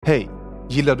Hej!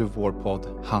 Gillar du vår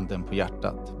podd Handen på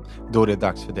hjärtat? Då är det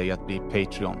dags för dig att bli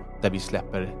Patreon, där vi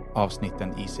släpper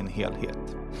avsnitten i sin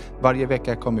helhet. Varje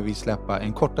vecka kommer vi släppa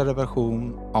en kortare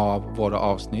version av våra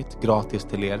avsnitt gratis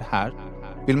till er här.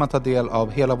 Vill man ta del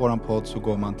av hela våran podd så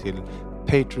går man till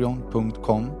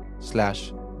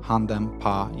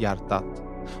patreon.com/handenpahjärtat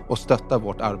och stöttar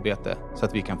vårt arbete så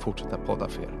att vi kan fortsätta podda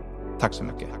för er. Tack så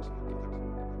mycket!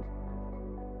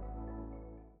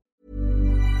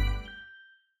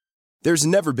 There's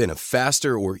never been a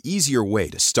faster or easier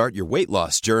way to start your weight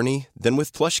loss journey than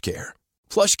with PlushCare.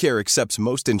 PlushCare accepts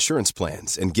most insurance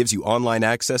plans and gives you online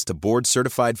access to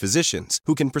board-certified physicians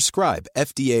who can prescribe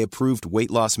FDA-approved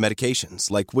weight loss medications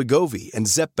like Wegovy and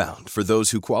Zepbound for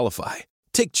those who qualify.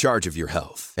 Take charge of your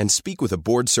health and speak with a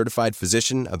board-certified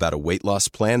physician about a weight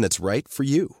loss plan that's right for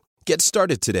you. Get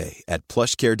started today at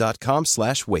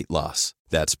plushcare.com/weightloss.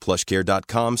 That's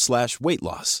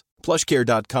plushcare.com/weightloss.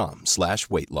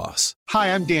 plushcare.com/weightloss.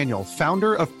 Hi, I'm Daniel,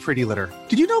 founder of Pretty Litter.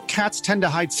 Did you know cats tend to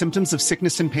hide symptoms of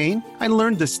sickness and pain? I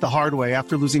learned this the hard way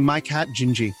after losing my cat,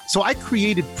 Gingy. So I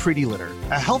created Pretty Litter,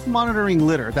 a health monitoring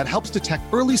litter that helps detect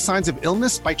early signs of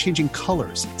illness by changing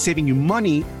colors, saving you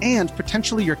money and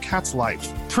potentially your cat's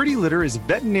life. Pretty Litter is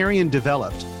veterinarian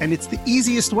developed, and it's the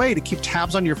easiest way to keep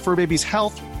tabs on your fur baby's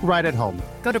health right at home.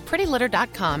 Go to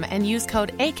prettylitter.com and use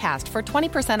code ACAST for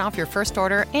 20% off your first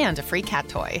order and a free cat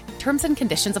toy. Terms and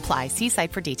conditions apply. See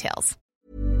site for details.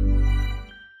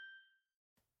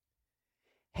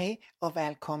 Hej och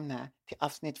välkomna till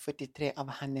avsnitt 43 av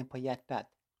Handen på hjärtat.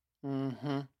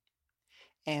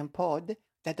 En podd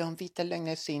där de vita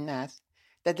lögner synas.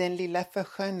 Där den lilla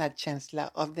förskönad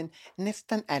känsla av den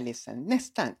nästan ärlig sändning.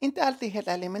 Nästan, inte alltid helt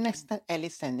ärlig, men nästan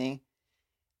ärlig sändning.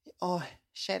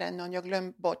 Kära någon, jag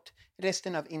glömde bort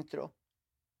resten av intro.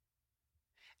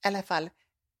 I alla fall,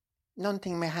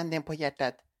 någonting med handen på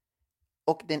hjärtat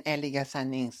och den ärliga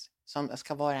sannings som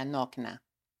ska vara nakna.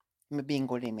 Med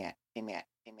bingo det mer.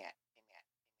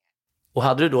 Och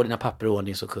hade du då dina papper i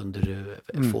ordning så kunde du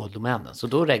få domänen. Så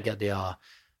då reggade jag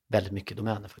väldigt mycket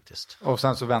domäner faktiskt. Och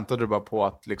sen så väntade du bara på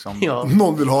att liksom...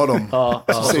 Någon vill ha dem.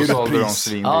 Så säger du sålde de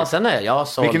svin. Ja, sen är jag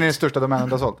såld. Vilken är den största domänen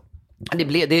du har sålt?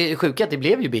 Det är sjukt att det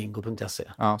blev ju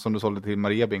bingo.se. Ja, som du sålde till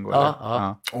Maria Bingo, eller?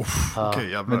 Ja.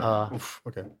 Okej, jävlar.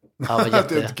 Okej. Ja,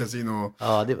 det är ett kasino.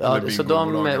 Så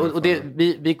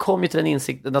vi kom ju till den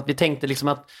insikten att vi tänkte liksom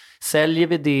att säljer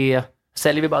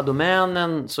vi bara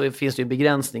domänen så finns det ju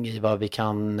begränsning i vad vi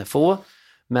kan få.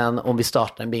 Men om vi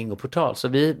startar en bingoportal. Så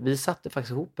vi satte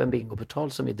faktiskt ihop en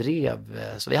bingoportal som vi drev.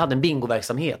 Så vi hade en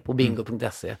bingoverksamhet på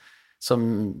bingo.se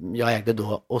som jag ägde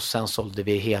då. Och sen sålde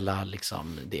vi hela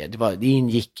liksom det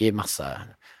ingick i massa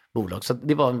bolag. Så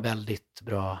det var en väldigt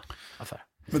bra affär.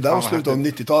 Men där var slutet av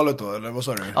 90-talet då, eller vad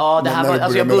sa du? Ja, det här var,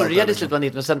 alltså jag började i slutet av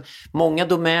 90-talet, men sen många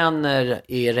domäner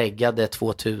är reggade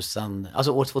 2000,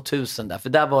 alltså år 2000 där, för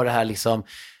där var det här liksom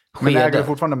Men äger du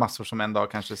fortfarande massor som en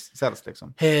dag kanske säljs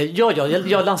liksom?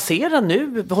 Jag lanserar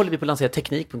nu, håller vi på att lansera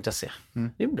teknik.se.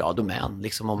 Det är en bra domän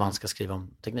liksom om man ska skriva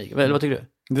om teknik. Eller vad tycker du?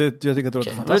 Jag tycker att det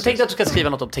låter fantastiskt. Jag tänkte att du ska skriva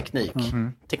något om teknik.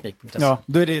 Teknik.se. Ja,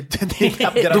 då är det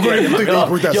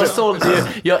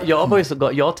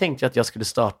jag tänkte att jag skulle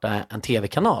starta en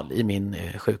tv-kanal i min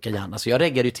sjuka hjärna. Så jag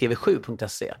reggade ju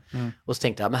tv7.se. Och så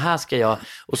tänkte jag, men här ska jag...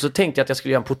 Och så tänkte jag att jag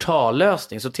skulle göra en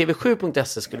portallösning. Så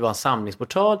tv7.se skulle vara en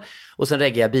samlingsportal. Och sen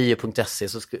reggade jag bio.se.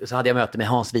 Så hade jag möte med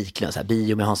Hans Wiklund. Så här,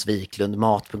 bio med Hans Wiklund,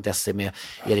 mat.se med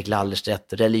Erik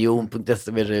Lallerstedt,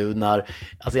 religion.se med Runar.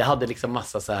 Alltså jag hade liksom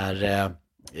massa så här...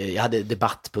 Jag hade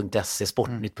debatt.se,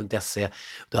 sportnytt.se.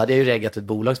 Då hade jag ju reggat ett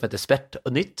bolag som heter Spert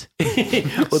och Nytt.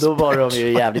 Och då var de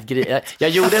ju jävligt jag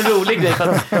gjorde en rolig grej. För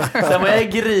att, sen var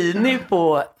jag grinig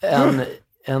på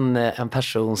en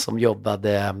person som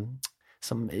jobbade...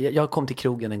 jag kom till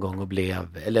krogen en gång och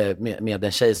med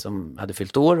en tjej som hade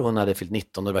fyllt år. Hon hade fyllt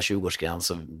 19 och det var 20-årsgräns.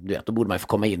 Så då borde man ju få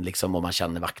komma in liksom, om man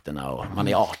känner vakterna och man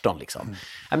är 18 liksom.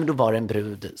 Men då var det en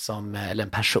brud eller en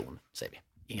person, säger vi.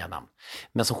 Inga namn.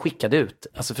 Men som skickade ut,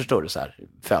 alltså förstår du så här,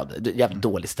 jävligt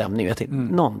dålig stämning. Jag tänkte,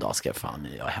 någon dag ska jag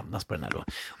hämnas på den här då.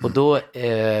 Och då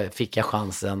fick jag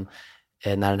chansen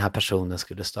när den här personen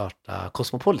skulle starta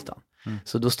Cosmopolitan.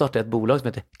 Så då startade jag ett bolag som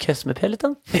heter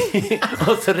Cosmopolitan.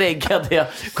 Och så reggade jag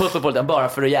Cosmopolitan bara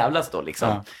för att jävlas då liksom.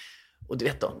 Ja. Och du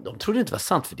vet, de trodde inte det var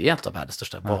sant, för det är ett av världens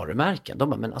största varumärken. De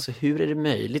bara, men alltså hur är det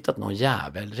möjligt att någon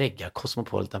jävel reggar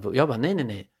Cosmopolitan? Jag bara,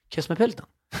 nej. Cosmopolitan.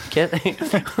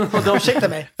 Och de ursäkta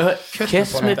mig.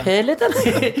 Cosmopolitan.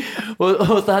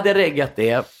 Och så hade jag reggat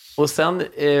det. Och sen,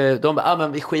 de bara,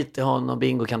 men vi skiter i honom,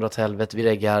 Bingo kan dra åt helvete, vi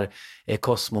reggar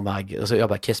Cosmomag. Och så jag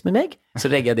bara, Cosmomag? Så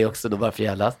reggade det också då bara för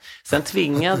jävlas. Sen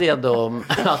tvingade jag dem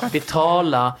att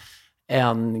betala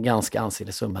en ganska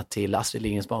ansenlig summa till Astrid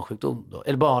Lindgrens barnsjukdom då,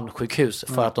 eller barnsjukhus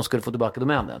för att de skulle få tillbaka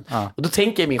domänen. Och då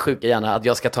tänker jag min sjuka gärna att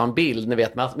jag ska ta en bild, ni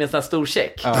vet, med en sån här stor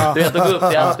check. Du vet, att gå upp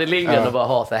till Astrid Lindgren och bara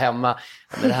ha sig hemma.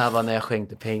 Men det här var när jag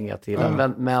skänkte pengar till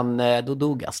men då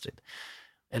dog Astrid.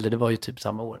 Eller det var ju typ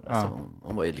samma år. Alltså,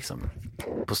 hon var ju liksom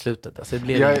på slutet. Alltså, det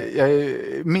blev jag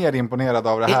är mer imponerad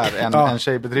av det här än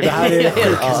tjejbedrivet. Det här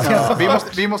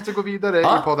är vi måste gå vidare i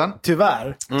podden.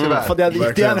 Tyvärr. För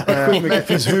Det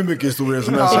finns hur mycket historier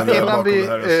som helst. Innan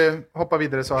vi hoppar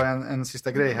vidare så har jag en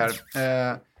sista grej här.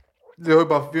 Nu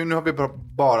har vi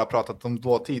bara pratat om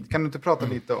dåtid. Kan du inte prata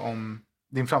lite om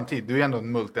din framtid? Du är ändå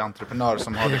en multientreprenör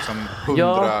som har liksom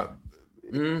 100...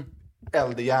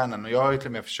 eld i hjärnan, och jag har ju till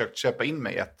och med försökt köpa in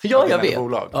mig ett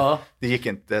bolag. Ja. Det gick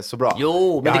inte så bra.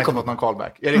 Jo, men jag har inte fått någon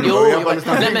callback. Nej, men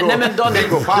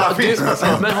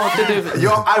har inte du...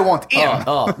 I want in!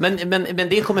 Ja, men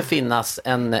det kommer finnas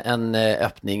en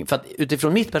öppning. För att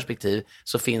utifrån mitt perspektiv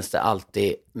så finns det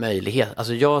alltid möjlighet.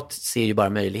 Alltså jag ser ju bara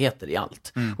möjligheter i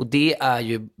allt. Och det är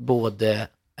ju både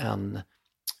en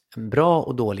bra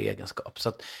och dålig egenskap. Så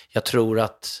att jag tror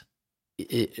att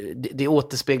det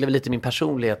återspeglar väl lite min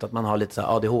personlighet, att man har lite så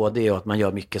här ADHD och att man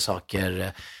gör mycket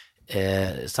saker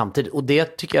samtidigt. Och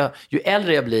det tycker jag, ju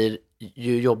äldre jag blir,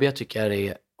 ju jobbigare tycker jag det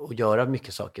är att göra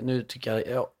mycket saker. Nu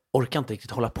tycker jag orkar inte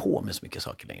riktigt hålla på med så mycket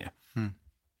saker längre.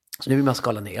 Så nu vill man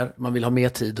skala ner. Man vill ha mer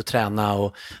tid att träna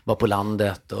och vara på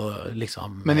landet och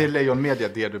liksom... Men är Lejon Media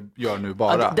det du gör nu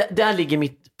bara? Ja, där ligger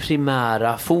mitt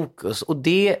primära fokus. Och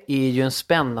det är ju en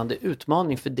spännande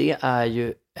utmaning, för det är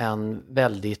ju en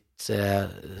väldigt...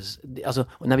 alltså,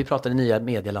 när vi pratar det nya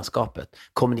medielandskapet,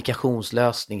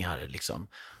 kommunikationslösningar, liksom,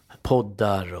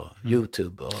 poddar och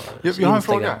YouTube och jag har en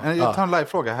fråga, jag tar en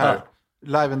live-fråga här.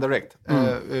 Live and direct.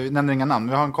 Nämner inga namn.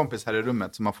 Vi har en kompis här i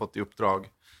rummet som har fått i uppdrag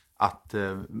att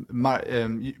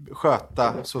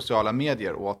sköta sociala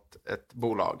medier åt ett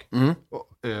bolag.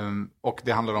 Och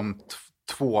det handlar om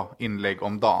 2 inlägg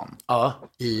om dagen. Ja,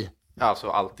 alltså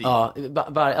alltid. Ja,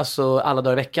 alltså alla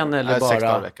dagar i veckan eller bara 6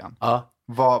 dagar i veckan. Ja.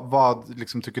 Vad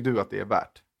liksom tycker du att det är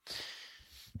värt?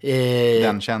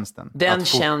 Den tjänsten. Att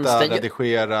fota,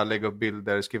 redigera, lägga upp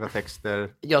bilder, skriva texter.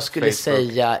 Jag skulle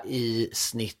säga i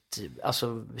snitt,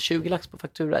 alltså 20 lax på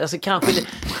faktura. Alltså kanske...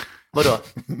 Vadå?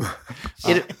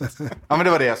 Ja, men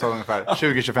det var det jag sa ungefär.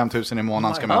 20-25 000 i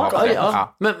månaden ska man ha på det.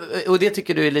 Ja. Men, och det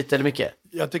tycker du är lite eller mycket?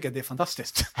 Jag tycker att det är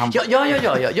fantastiskt.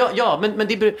 Ja, men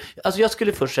det, alltså jag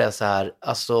skulle först säga så här,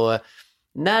 alltså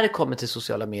när det kommer till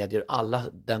sociala medier, alla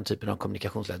den typen av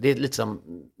kommunikationsläge, det är lite som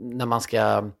när man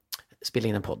ska spela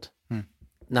in en podd.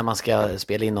 När man ska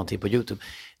spela in någonting på YouTube.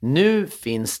 Nu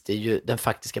finns det ju den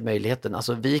faktiska möjligheten,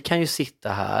 alltså vi kan ju sitta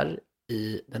här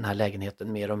i den här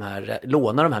lägenheten med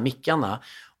låna de här mickarna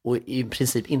och i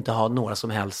princip inte ha några som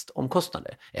helst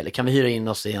omkostnader. Eller kan vi hyra in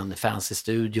oss i en fancy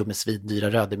studio med svindyra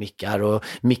rödemickar och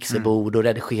mixerbord och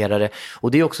redigerare.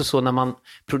 Och det är också så när man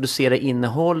producerar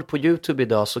innehåll på YouTube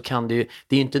idag, så kan det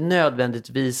är inte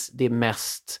nödvändigtvis den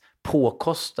mest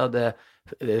påkostade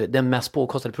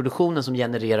produktionen som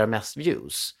genererar mest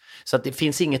views. Så att det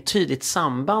finns inget tydligt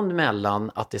samband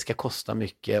mellan att det ska kosta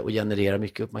mycket och generera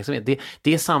mycket uppmärksamhet.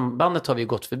 Det sambandet har vi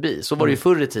gått förbi. Så var det ju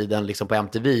förr i tiden liksom på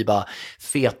MTV, bara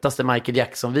fetaste Michael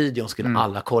Jackson-videon skulle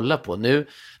alla kolla på.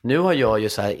 Nu har jag ju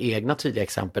så här egna tydliga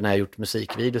exempel när jag gjort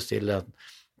musikvideos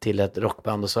till ett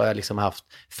rockband, och så har jag liksom haft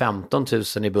 15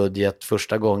 000 i budget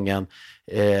första gången,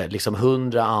 liksom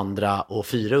 100 andra och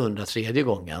 400 tredje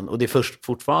gången, och det är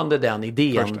fortfarande den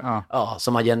idén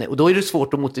som man och då är det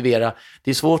svårt att motivera.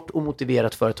 Det är svårt att motivera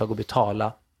ett företag att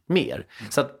betala mer.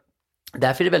 Så att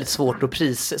därför är det väldigt svårt att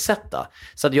prissätta.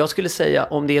 Så att jag skulle säga,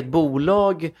 om det är ett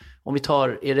bolag, om vi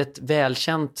är det ett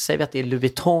välkänt, säger vi att det är Louis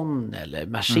Vuitton eller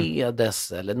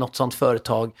Mercedes eller något sånt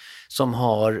företag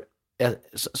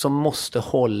som måste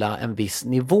hålla en viss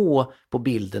nivå på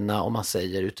bilderna, om man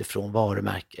säger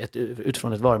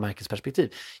utifrån ett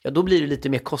varumärkesperspektiv. Ja, då blir det lite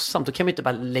mer kostsamt. Då kan vi inte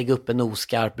bara lägga upp en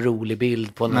oskarp, rolig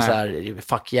bild på en så här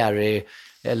Fuck Jerry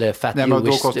eller Fat Jewish. Men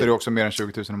då kostar det också mer än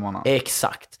 20 000 i månaden.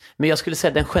 Exakt. Men jag skulle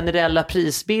säga den generella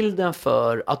prisbilden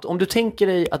för att om du tänker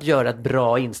dig att göra ett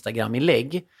bra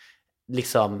Instagram-inlägg,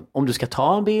 liksom, om du ska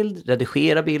ta en bild,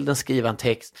 redigera bilden, skriva en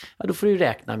text, ja, då får du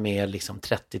räkna med liksom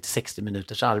 30-60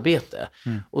 minuters arbete.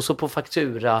 Och så på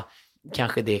faktura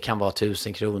kanske det kan vara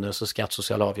 1000 kronor, och så skatt,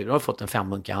 sociala avgifter. Du har fått en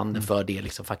 500 i handen för det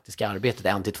liksom faktiska arbetet,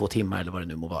 1-2 timmar eller vad det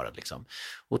nu må vara. Liksom.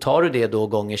 Och tar du det då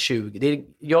gånger 20,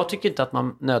 jag tycker inte att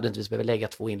man nödvändigtvis behöver lägga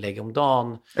 2 inlägg om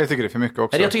dagen. Jag tycker det är för mycket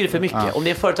också. Jag tycker det är för mycket. Om det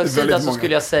är en företagssida så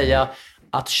skulle jag säga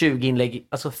att 20 inlägg,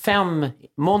 alltså 5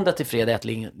 måndag till fredag, ett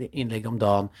inlägg om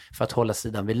dagen för att hålla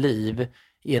sidan vid liv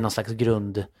är någon slags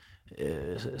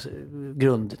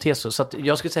grundtes. Så att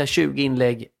jag skulle säga 20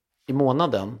 inlägg i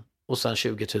månaden och sen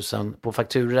 20 000 på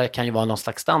fakturor kan ju vara någon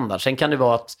slags standard. Sen kan det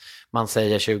vara att man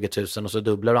säger 20 000 och så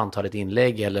dubblar antalet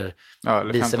inlägg eller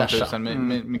vice versa. 15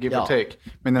 000 med give or take.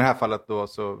 Men i det här fallet då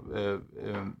så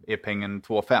är pengen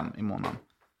 2 500 i månaden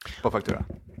på faktura.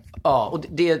 Ja, och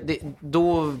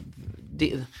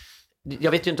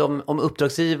jag vet ju inte om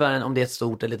uppdragsgivaren, om det är ett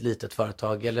stort eller ett litet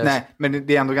företag. Eller... Nej, men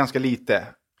det är ändå ganska lite.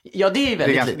 Ja, det är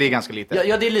väldigt lite. Det är ganska lite.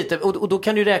 Ja, det är lite. Och då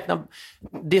kan du räkna,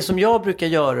 det som jag brukar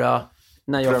göra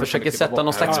när jag försöker sätta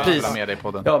någon slags pris.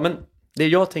 Ja, men det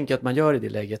jag tänker att man gör i det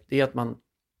läget, det är att man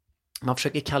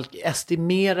försöker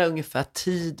estimera ungefär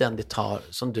tiden det tar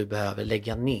som du behöver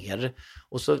lägga ner.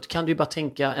 Och så kan du ju bara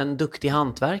tänka, en duktig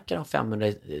hantverkare har 500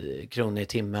 kronor i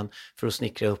timmen för att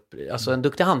snickra upp. Alltså en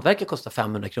duktig hantverkare kostar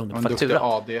 500 kronor på faktura.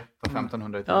 En duktig AD tar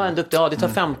 1500 i timmen. Ja, en duktig AD tar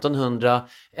 1500.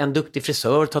 En duktig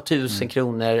frisör tar 1000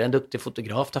 kronor. En duktig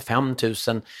fotograf tar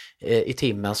 5000 i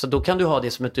timmen. Så då kan du ha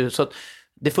det som ett... Så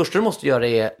det första du måste göra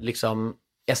är liksom...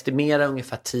 estimera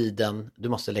ungefär tiden du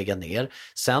måste lägga ner.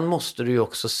 Sen måste du ju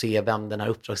också se vem den här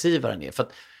uppdragsgivaren är. För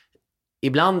att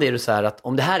ibland är det så här att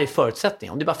om det här är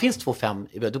förutsättningen, om det bara finns 2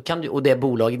 500 då kan du, och det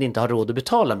bolaget inte har råd att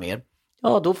betala mer,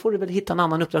 ja då får du väl hitta en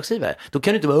annan uppdragsgivare. Då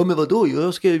kan du inte vara, men vadå,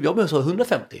 jag behöver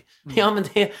 150. Ja, men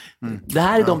det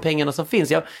här är de pengarna som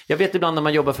finns. Jag vet ibland när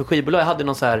man jobbar för skivbolag, jag hade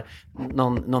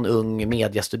någon ung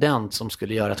mediastudent som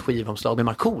skulle göra ett skivomslag med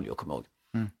Markoolio, kommer jag ihåg.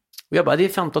 Och jag bara, det är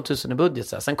 15 000 i budget.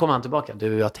 Så här. Sen kommer han tillbaka.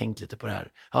 Jag har tänkt lite på det här.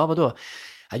 Ja, vadå?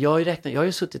 Jag har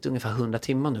ju suttit ungefär 100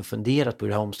 timmar nu och funderat på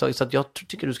det här omslaget. Så att jag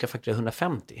tycker du ska fakturera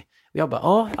 150. Och jag bara,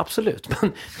 ja, absolut.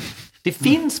 Men det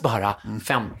finns bara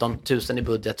 15 000 i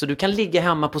budget. Så du kan ligga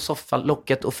hemma på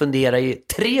soffalocket och fundera i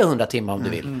 300 timmar om du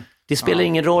vill. Det spelar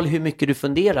ingen roll hur mycket du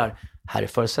funderar. Här är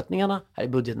förutsättningarna, här är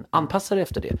budgeten. Anpassa dig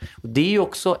efter det. Och det är ju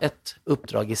också ett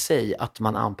uppdrag i sig att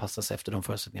man anpassar sig efter de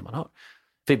förutsättningar man har.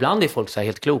 För ibland är folk så här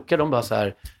helt kloka. De bara så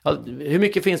här, ja, hur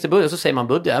mycket finns det i budget? Så säger man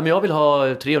budget. Ja, men jag vill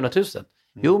ha 300 000.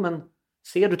 Jo, men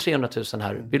ser du 300 000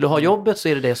 här? Vill du ha jobbet så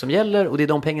är det som gäller. Och det är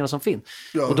de pengarna som finns.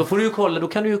 Ja. Och då får du ju kolla, då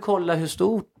kan du ju kolla hur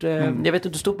stort, jag vet inte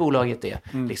hur stort bolaget är.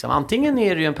 Liksom, antingen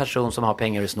är det ju en person som har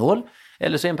pengar i snål.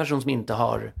 Eller så är det en person som inte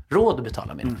har råd att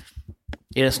betala mer.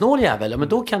 Är det en snål jävel? Ja, men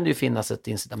då kan det ju finnas ett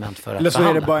incitament för att eller så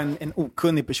förhandla. är det bara en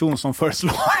okunnig person som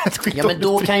föreslår ett skit. Ja, men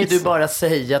då kan ju du bara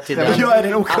säga till den jag är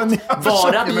den okunniga att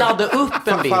bara ladda upp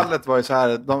en bild. Fallet var ju så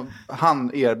här,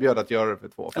 han erbjöd att göra det för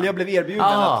 2 500. Eller jag blev erbjuden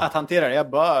att hantera det. Jag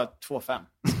bara 2 500.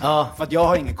 För att jag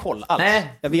har ingen koll alls.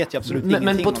 Nej. Jag vet ju absolut ingenting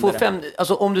men på om 2 500,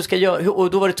 alltså om du ska göra, och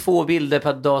då var det 2 bilder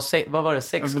per dag, vad var det,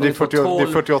 6 det är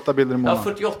 48 bilder i månaden.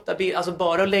 Ja, 48 bilder, alltså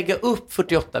bara att lägga upp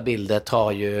 48 bilder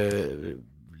tar ju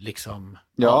liksom...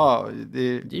 Ja, det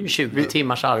är ju 20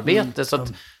 timmars arbete. Så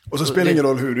att, och så spelar det ingen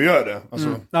roll hur du gör det. Alltså.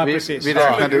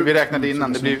 Vi räknade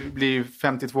innan. Det blir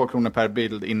 52 kronor per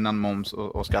bild innan moms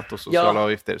och skatt och sociala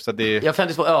avgifter. Så det är... Ja,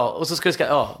 52, och så ska du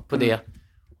på det.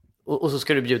 Och så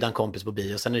ska du bjuda en kompis på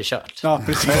bio och sen är det kört. Ja,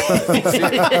 precis.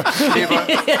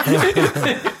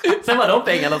 Sen var de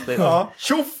pengarna slut. Ja,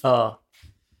 tjoff! Ja.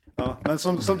 Ja, men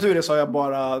som tur är så har jag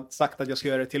bara sagt att jag ska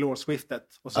göra det till årsskiftet.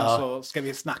 Och sen så ska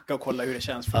vi snacka och kolla hur det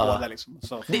känns för båda. Liksom.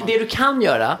 Så det du kan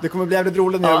göra... Det kommer bli jävligt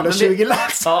roligt när jag vill ha 20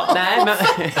 lax. Ja, nej, men...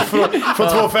 Från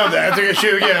 2,5, jag tycker 20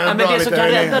 är men det som kan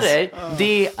rädda dig,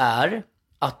 det är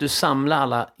att du samlar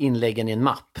alla inläggen i en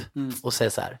mapp. Och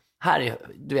säger så här är,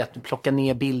 du vet, du plockar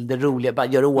ner bilder, roliga, bara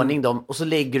gör ordning dem. Och så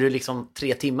lägger du liksom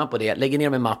 3 timmar på det. Lägger ner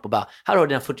dem i en mapp och bara, här har du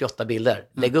dina 48 bilder.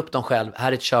 Lägg upp dem själv,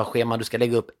 här är ett körschema. Du ska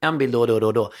lägga upp en bild då.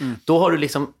 Då har du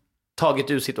liksom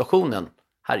tagit ur situationen.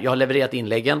 Här, jag har levererat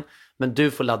inläggen, men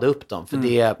du får ladda upp dem. För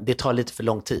det tar lite för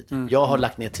lång tid. Jag har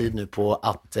lagt ner tid nu på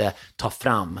att ta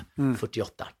fram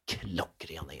 48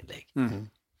 klockrena inlägg.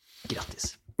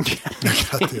 Grattis.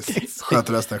 Sköt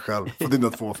resten själv. Få dina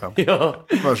 2,5. Ja.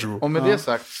 Varsågod. Och med det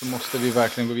sagt så måste vi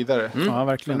verkligen gå vidare. Ja,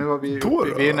 verkligen. Nu har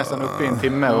vi är nästan uppe i en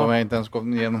timme och vi har inte ens gått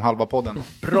igenom halva podden.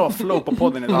 Bra flow på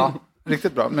podden idag. Ja,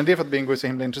 riktigt bra. Men det är för att bingo är så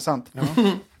himla intressant.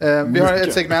 Vi har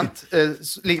ett segment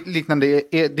liknande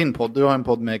din podd. Du har en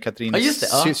podd med Katrin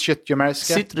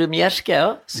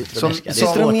Zytomierska.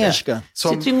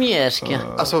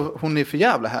 Alltså hon är för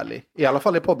jävla härlig. I alla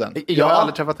fall i podden. Jag har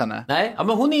aldrig träffat henne. Nej, men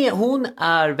hon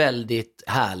är väldigt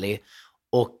härlig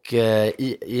och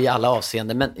i alla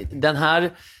avseenden. Men den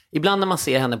här, ibland när man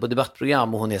ser henne på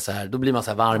debattprogram och hon är så här, då blir man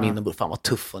så här varm in och fan vad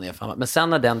tuff hon är. Men sen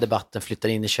när den debatten flyttar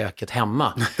in i köket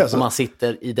hemma och man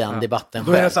sitter i den debatten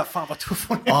själv. Då är det så här, fan vad tuff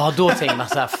hon är. Ja, då tänker man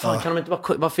så här, fan kan de inte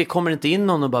bara, varför kommer det inte in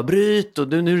någon och bara bryt och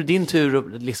nu är det din tur och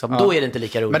liksom, då är det inte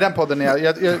lika roligt. Men den podden,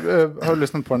 jag har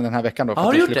lyssnat på den här veckan då.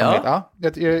 Har du gjort det? Ja,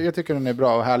 jag tycker den är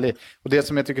bra och härlig. Och det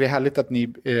som jag tycker är härligt att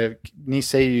ni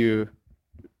säger ju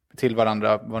till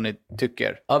varandra vad ni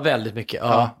tycker. Ja, väldigt mycket.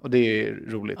 Ja, och det är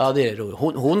roligt. Ja, det är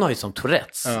roligt. Hon har ju som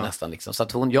Tourettes nästan liksom. Så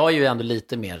att jag är ju ändå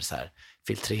lite mer så här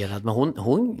filtrerad. Men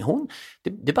hon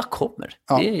det bara kommer.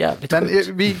 Ja. Det är jävligt sjukt.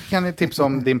 Vi kan tipsa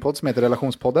om din podd som heter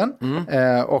Relationspodden.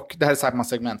 Och det här är samma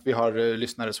segment. Vi har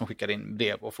lyssnare som skickar in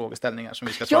brev och frågeställningar som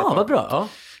vi ska svara på. Ja, vad bra.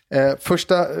 Ja.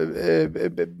 Första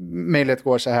mejlet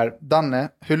går så här. Danne,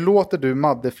 hur låter du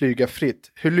Madde flyga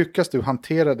fritt? Hur lyckas du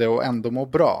hantera det och ändå må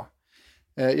bra?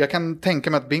 Jag kan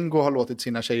tänka mig att Bingo har låtit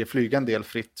sina tjejer flyga en del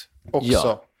fritt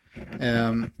också.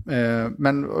 Ja.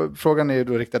 Men frågan är ju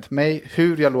då riktad till mig.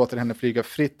 Hur jag låter henne flyga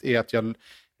fritt är att jag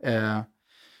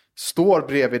står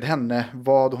bredvid henne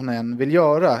vad hon än vill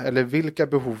göra eller vilka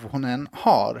behov hon än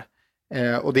har.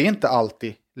 Och det är inte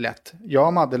alltid lätt. Jag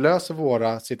och Madde löser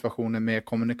våra situationer med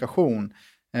kommunikation.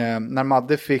 När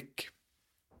Madde fick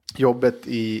jobbet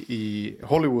i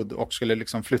Hollywood och skulle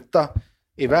liksom flytta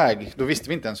iväg, då visste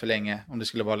vi inte ens hur länge, om det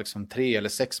skulle vara liksom 3 eller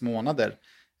 6 månader.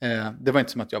 Det var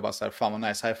inte som att jag bara så här, fan vad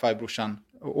nice, high five brorsan,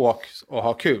 åk och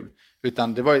ha kul.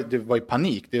 Utan det var ju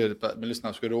panik. Men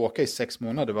lyssna, ska du åka i 6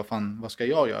 månader? Vad ska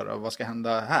jag göra? Vad ska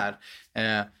hända här?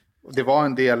 Det var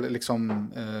en del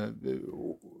liksom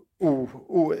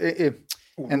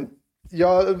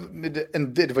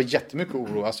det var jättemycket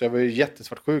oro. Alltså jag var ju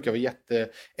jättesvartsjuk, jag var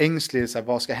jätteängslig, så här,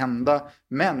 vad ska hända?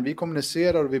 Men vi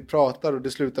kommunicerar och vi pratar och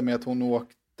det slutar med att hon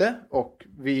åkte. Och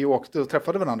vi åkte och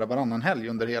träffade varandra varannan helg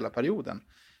under hela perioden.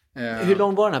 Hur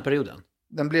lång var den här perioden?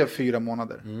 Den blev 4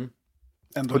 månader.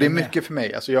 Och det är mycket för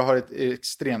mig. Alltså jag har ett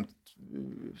extremt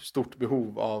stort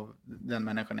behov av den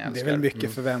människan jag älskar. Det är väl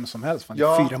mycket för vem som helst.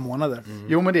 4 månader.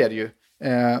 Jo, men det är det ju.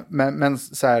 Men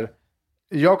så här,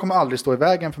 jag kommer aldrig stå i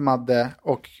vägen för Madde.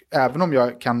 Och även om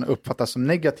jag kan uppfattas som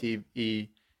negativ i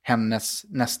hennes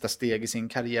nästa steg i sin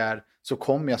karriär, så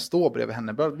kommer jag stå bredvid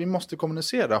henne. Vi måste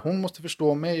kommunicera. Hon måste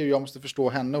förstå mig och jag måste förstå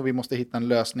henne. Och vi måste hitta en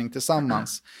lösning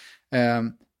tillsammans.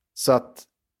 Så att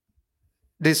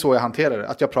det är så jag hanterar det.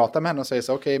 Att jag pratar med henne och säger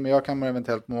så okej, men jag kan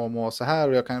eventuellt må så här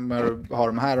och jag kan ha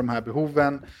de här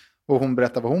behoven. Och hon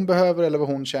berättar vad hon behöver eller vad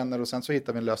hon känner och sen så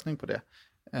hittar vi en lösning på det.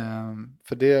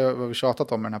 För det har vi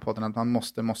tjatat om i den här podden, att man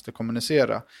måste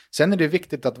kommunicera. Sen är det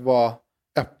viktigt att vara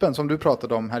öppen, som du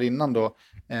pratade om här innan då.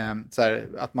 Så här,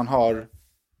 att man har,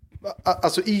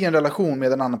 alltså i en relation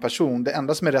med en annan person, det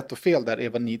enda som är rätt och fel där är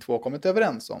vad ni två har kommit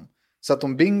överens om. Så att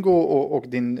om Bingo och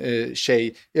din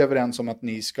tjej är överens om att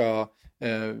ni ska,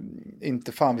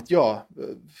 inte fan vet jag,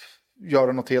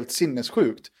 göra något helt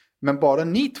sinnessjukt. Men bara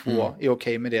ni två är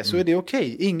okej med det, så är det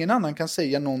okej. Ingen annan kan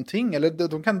säga någonting. Eller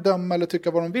de kan döma eller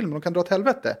tycka vad de vill, men de kan dra åt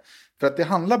helvete. För att det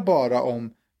handlar bara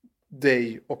om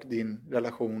dig och din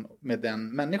relation med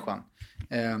den människan.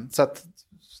 Så att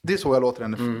det är så jag låter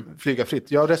henne flyga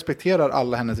fritt. Jag respekterar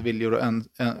alla hennes viljor och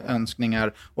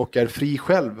önskningar och är fri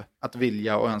själv att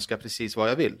vilja och önska precis vad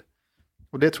jag vill.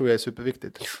 Och det tror jag är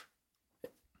superviktigt.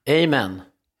 Amen.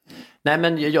 Nej,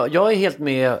 men jag är helt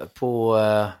med på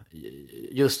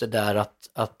just det där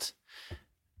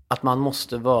att man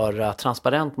måste vara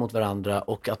transparent mot varandra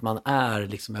och att man är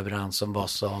liksom överens om vad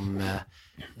som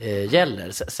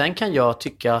gäller. Sen kan jag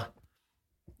tycka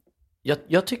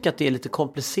jag tycker att det är lite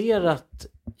komplicerat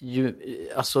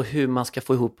alltså hur man ska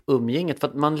få ihop umgänget, för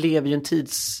att man lever ju en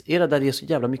tidsera där det är så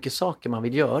jävla mycket saker man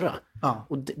vill göra. Ja.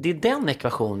 Och det är den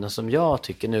ekvationen som jag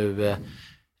tycker nu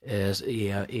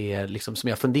är liksom, som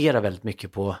jag funderar väldigt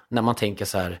mycket på när man tänker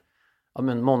så här, ja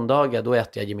men måndagar då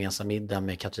äter jag gemensam middag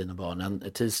med Katrin och barnen,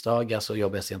 tisdagar så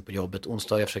jobbar jag sent på jobbet,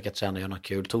 onsdagar försöker jag träna och göra något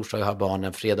kul, torsdagar har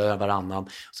barnen, fredagar varannan.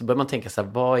 Så börjar man tänka så här,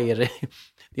 vad är det?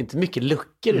 Det är inte mycket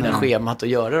luckor i det här schemat att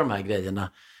göra de här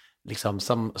grejerna liksom,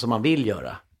 som man vill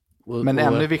göra. Men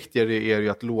ännu viktigare är ju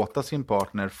att låta sin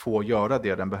partner få göra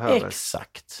det den behöver.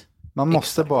 Exakt. Man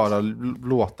måste bara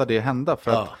låta det hända,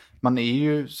 för att man är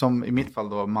ju, som i mitt fall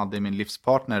då, Madde är min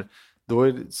livspartner,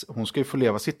 då hon ska ju få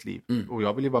leva sitt liv och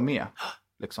jag vill ju vara med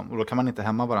liksom. Och då kan man inte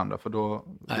hämma varandra, för då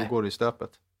går det i stöpet.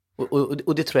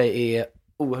 Och det tror jag är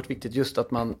oerhört viktigt, just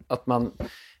att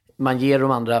man ger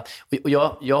de andra. Och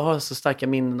jag har så starka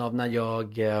minnen av när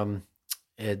jag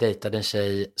dejtade en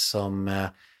tjej som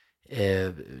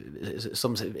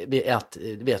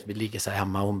vi ligger så här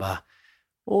hemma och hon bara,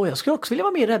 jag skulle också vilja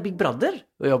vara med i det här Big Brother.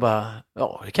 Och jag bara,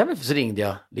 ja det kan vi. Så ringde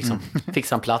jag, liksom,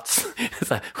 fixade en plats,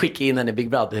 så här, skickade in henne i Big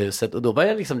Brother-huset. Och då var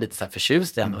jag liksom lite så här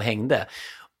förtjust i henne och hängde.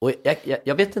 Och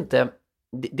jag vet inte,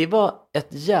 det var ett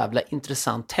jävla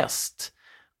intressant test.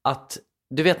 Att,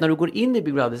 du vet när du går in i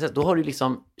Big Brother-huset, då har du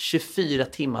liksom 24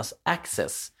 timmars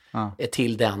access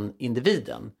till den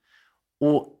individen.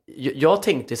 Och jag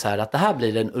tänkte så här att det här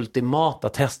blir den ultimata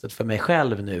testet för mig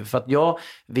själv nu. För att jag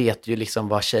vet ju liksom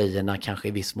vad tjejerna kanske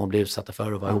i viss mån blir utsatta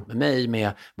för att vara ihop med mig,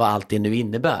 med vad allt det nu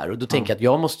innebär. Och då tänker jag att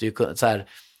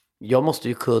jag måste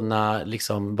ju kunna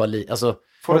liksom alltså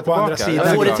Få det tillbaka.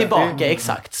 Jag får det tillbaka,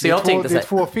 exakt. Så jag tänkte så här, det är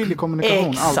tvåfilig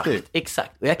kommunikation, alltid.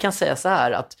 Exakt. Och jag kan säga så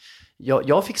här att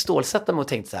jag fick stålsätta mig och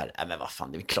tänkte så här, men vad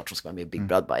fan, det är klart som ska vara med i Big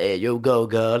Brother. Bara, hey, you go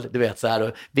girl, du vet så här,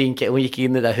 och vinka, hon gick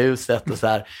in i det där huset och så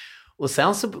här. Och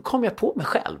sen så kom jag på mig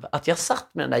själv att jag satt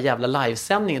med den där jävla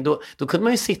livesändningen. Då kunde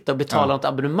man ju sitta och betala något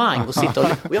abonnemang och sitta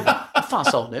och jag bara, vad fan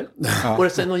sa hon nu? Och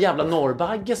det är någon jävla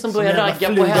norrbagge som börjar ragga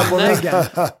på henne.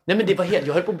 Nej, men det var helt,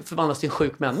 jag höll på att förvandlas till en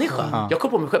sjuk människa. Jag kom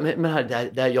på mig själv, men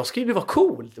här, jag skulle ju vara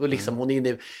cool. Och liksom hon är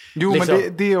nu. Jo, liksom,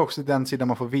 men det är också den sidan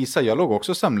man får visa. Jag låg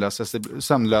också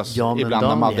sömnlös ibland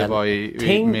när Madde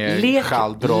var med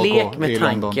Khal Drogo lek med i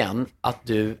tanken att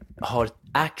du har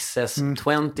access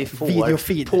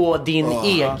 24 på din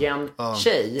egen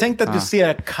tjej. Tänk att du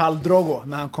ser Khal Drogo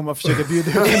när han kommer att försöka bjuda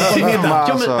ut på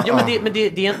middag. Men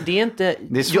det är inte...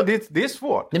 Det är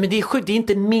svårt. Nej, men det är sjukt. Det är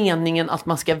inte meningen att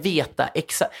man ska veta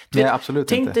exakt. Nej, absolut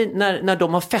tänk inte. Dig när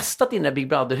de har festat i det där Big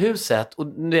Brother-huset och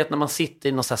du vet när man sitter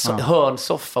i någon sån här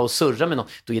hörnsoffa och surrar med någon,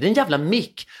 då är det en jävla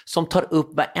mick som tar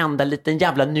upp varenda liten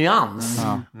jävla nyans.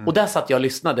 Och där satt jag och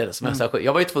lyssnade. Som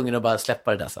jag var ju tvungen att bara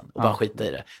släppa det där sen och bara skita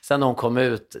i det. Sen när hon kom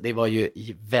ut, det var ju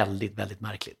väldigt, väldigt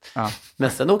märkligt.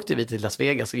 Men sen åkte vi till Las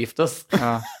Vegas och gifte oss.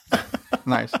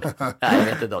 Nice. Nej, jag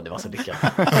vet inte om det var så lyckat.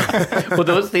 Och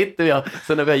då sitter jag,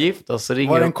 så när vi har gift oss så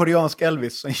ringer... Var det en koreansk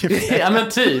Elvis som gifte? Ja, men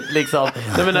typ, liksom.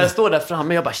 Nej, men när jag står där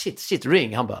framme, jag bara, shit,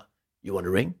 ring. Han bara, you want a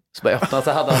ring? Så bara öppnar,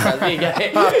 så hade han så här ringa.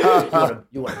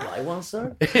 You want to buy one,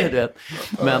 sir? Du vet.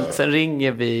 Men sen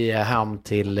ringer vi hem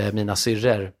till mina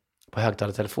syrror på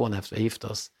högtalartelefon efter att vi gift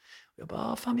oss. Och jag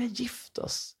bara, fan, vi har gift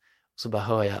oss. Så bara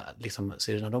hör jag liksom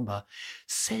syrrorna, de bara,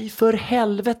 säg för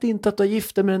helvete inte att du har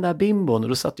gift dig med den där bimbon. Och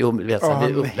då satt jag vet, så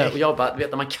här, och jag bara, vet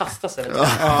när man kastar sig.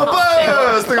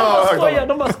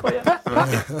 De bara skojar.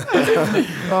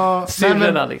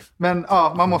 Syrrorna liksom. Men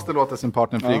man måste låta sin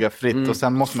partner flyga fritt och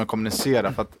sen måste man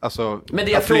kommunicera. För att, alltså, men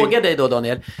det jag frågar dig då,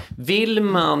 Daniel, vill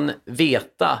man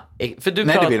veta? För du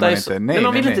pratar det vill man inte. Men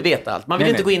man vill inte veta allt. Man vill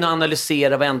inte gå in och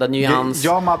analysera varenda nyans.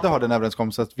 Jag och Madde har den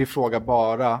överenskommelsen att vi frågar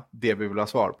bara det vi vill ha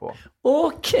svar på.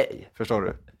 Okej. Förstår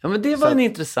du? Ja, men det var en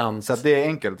intressant... Så att det är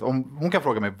enkelt. Om hon kan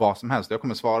fråga mig vad som helst, jag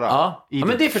kommer svara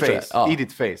i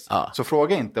ditt face. Så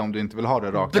fråga inte om du inte vill ha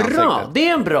det rakt i ansiktet. Bra, det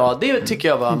är en bra. Det tycker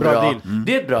jag var en bra deal.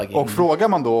 Det är ett bra grej. Och frågar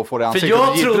man då och får det ansiktet... För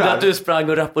jag trodde att du sprang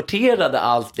och rapporterade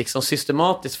allt liksom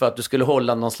systematiskt för att du skulle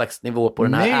hålla någon slags nivå på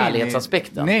den här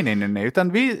ärlighetsaspekten. Nej.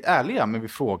 Utan vi är ärliga, men vi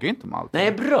frågar inte om allt.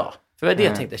 Nej, bra. För det var det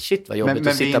jag tänkte, shit vad jobbigt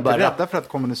att sitta bara... Men vi är inte rädda för att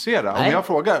kommunicera. Nej. Om jag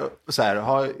frågar så här,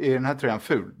 är den här tröjan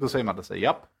ful? Då säger man att säger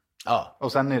japp. Ja.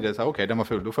 Och sen är det så här, okej, den var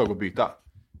ful, då får jag gå och byta.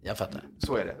 Jag fattar.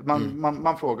 Så är det.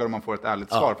 Man frågar och man får ett ärligt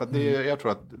svar. För att jag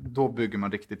tror att då bygger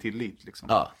man riktigt tillit. Liksom.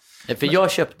 Ja. För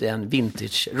jag köpte en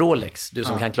vintage Rolex, du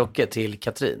som kan klocka, till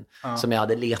Katrin. Som jag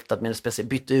hade letat med en speciell,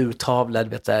 bytte ut tavla,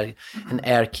 vet där, en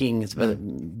Air King,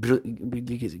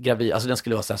 gravid, alltså den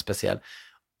skulle vara så här speciell.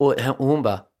 Och hon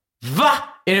bara, va?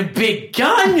 Är den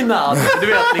begagnad? Du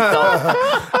vet liksom.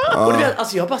 Och du vet,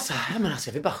 alltså jag bara så här, men alltså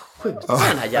jag vill bara skjuta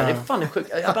den här jävla, fan är sjuk.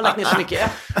 Jag har bara lagt ner så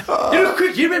mycket. Är du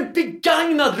sjuk? Ge mig en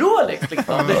begagnad Rolex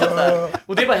liksom. Det är så här.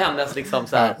 Och det var hennes liksom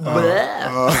så här,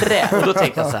 trä. Och då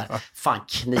tänkte jag så här, fan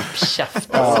knip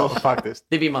käft alltså. Faktiskt.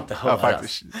 Det vill man inte höra. Ja,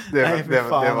 faktiskt. Det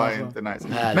var inte nice.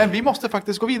 Men vi måste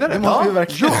faktiskt gå vidare. Det måste vi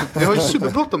verkligen. Vi har ju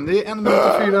superbråttom. Det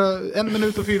är 1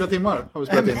 minut och 4 timmar har vi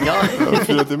spelat in. Ja.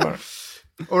 4 timmar.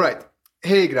 All right.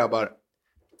 Hej grabbar.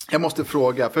 Jag måste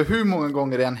fråga, för hur många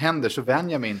gånger det än händer så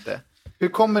vänjer jag mig inte. Hur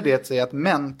kommer det sig att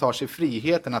män tar sig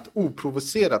friheten att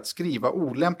oprovocerat skriva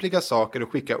olämpliga saker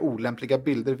och skicka olämpliga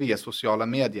bilder via sociala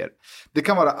medier? Det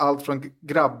kan vara allt från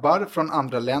grabbar från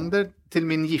andra länder till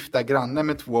min gifta granne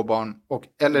med 2 barn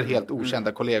eller helt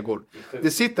okända kollegor.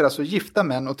 Det sitter alltså gifta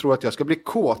män och tror att jag ska bli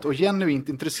kåt och genuint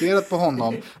intresserad på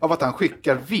honom av att han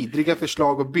skickar vidriga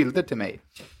förslag och bilder till mig.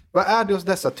 Vad är det hos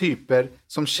dessa typer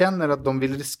som känner att de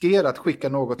vill riskera att skicka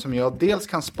något som jag dels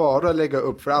kan spara och lägga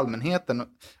upp för allmänheten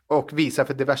och visa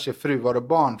för diverse fruar och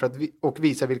barn och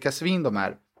visa vilka svin de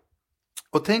är?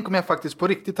 Och tänk om jag faktiskt på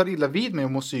riktigt tar illa vid mig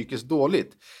och mår psykiskt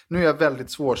dåligt. Nu är jag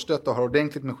väldigt svårstött och har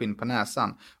ordentligt med skinn på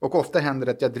näsan. Och ofta händer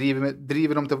det att jag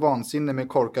driver dem till vansinne med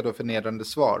korkade och förnedrande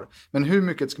svar. Men hur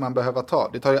mycket ska man behöva ta?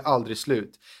 Det tar ju aldrig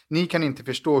slut. Ni kan inte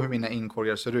förstå hur mina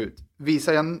inkorgar ser ut.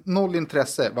 Visar jag 0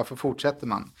 intresse, varför fortsätter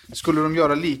man? Skulle de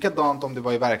göra likadant om det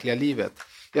var i verkliga livet?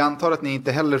 Jag antar att ni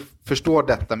inte heller förstår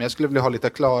detta, men jag skulle vilja ha lite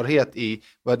klarhet i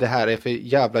vad det här är för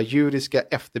jävla djuriska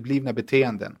efterblivna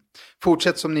beteenden.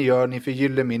 Fortsätt som ni gör, ni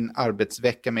förgyller min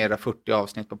arbetsvecka med era 40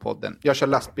 avsnitt på podden. Jag kör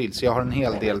lastbil så jag har en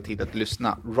hel del tid att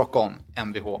lyssna. Rock on,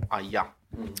 MVH, aja.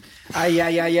 Aj.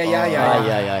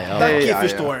 Ducky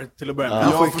förstår till att börja med.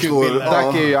 Jag förstår.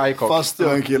 Ducky är ju Icock. Fast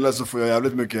jag är en kille så får jag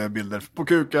jävligt mycket bilder på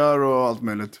kukar och allt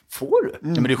möjligt. Får du? Ja,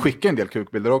 men du skickar en del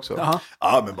kukbilder också.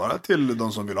 Ja, men bara till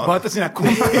de som vill ha Bara det. till sina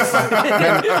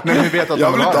kompisar. Men hur vet att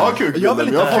Jag de vill inte ha det? kukbilder, Jag vill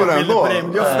men inte jag ha får det kukbilder ändå.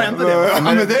 på det. Jag får ändå det. Ja,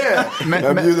 men det.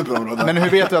 Jag bjuder på dem då. Men hur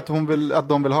vet du att de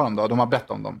vill ha dem då? De har bett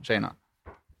om dem, tjejerna.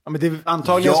 Ja, men det är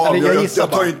antagligen... Ja, eller jag gissar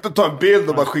tar inte en bild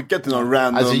och bara skicka till någon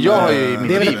random... Alltså jag har ju i mitt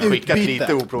det är väl liv ett skickat utbyte.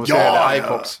 lite oprovocerade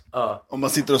Icocks. Om man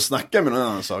sitter och snackar med någon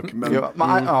annan sak. Men,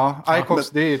 Icocks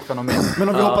det är ett fenomen. Men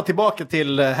om vi hoppar tillbaka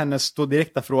till hennes då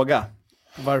direkta fråga.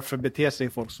 Varför beter sig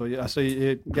folk så? Alltså,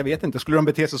 jag vet inte. Skulle de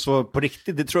bete sig så på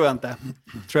riktigt? Det tror jag inte.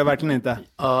 Tror jag verkligen inte.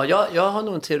 Ja, jag har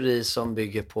nog en teori som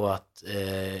bygger på att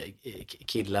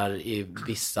killar i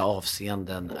vissa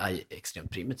avseenden är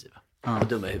extremt primitiva. Och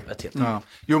dumma i huvudet helt enkelt. Ja.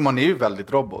 Jo, man är ju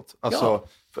väldigt robot.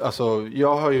 Alltså,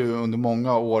 jag har ju under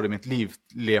många år i mitt liv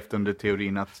levt under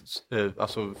teorin att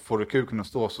får du kuken att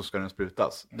stå så ska den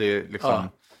sprutas. Det är liksom...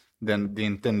 Det är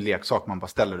inte en leksak man bara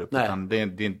ställer upp. Utan det är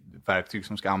ett verktyg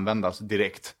som ska användas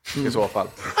direkt i så fall.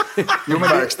 jo, men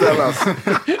verkställas.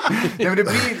 Nej, men det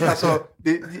blir alltså...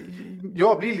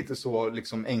 Jag blir lite så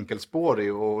liksom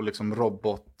enkelspårig och liksom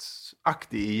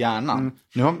robotaktig i hjärnan.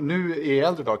 Nu i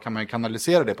äldre dag kan man ju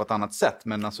kanalisera det på ett annat sätt.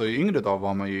 Men alltså i yngre dag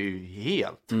var man ju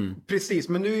helt... Precis,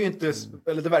 men nu är ju inte...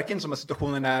 Eller det verkar inte som att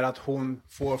situationen är att hon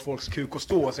får folks kuk att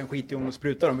stå och sen skiter hon och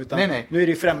sprutar dem. Utan Nej. nu är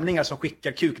det ju främlingar som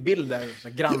skickar kukbilder. Så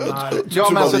grannar. Ja,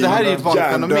 men alltså det här är ju ett vanligt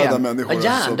fenomen.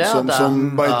 Människor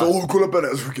som bara inte, kolla på det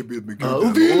här så skickar bild med kuken.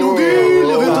 Och vill,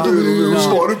 jag vet inte hur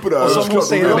svarar på det här. Och som hon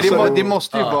säger men det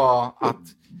måste ju vara att,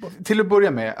 till att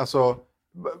börja med, alltså,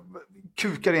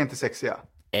 kukar är inte sexiga.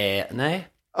 Nej.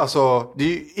 Alltså,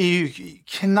 det är ju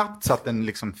knappt så att en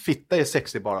liksom fitta är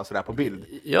sexig bara sådär på bild.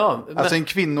 Ja, men... Alltså en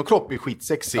kvinnokropp är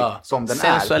skitsexig som den är.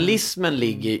 Sensualismen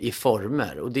ligger i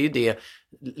former. Och det är ju det,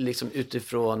 liksom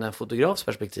utifrån en fotografs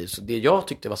perspektiv. Så det jag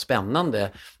tyckte var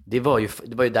spännande, det var ju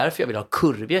därför jag ville ha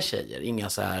kurviga tjejer. Inga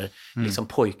så här liksom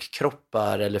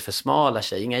pojkkroppar eller för smala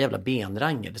tjejer. Inga jävla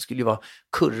benranger. Det skulle ju vara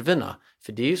kurvorna.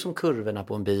 För det är ju som kurvorna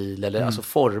på en bil. Eller, alltså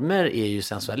former är ju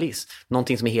sensualism.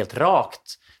 Någonting som är helt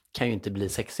rakt kan ju inte bli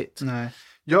sexigt. Nej.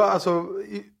 Ja, alltså...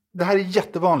 Det här är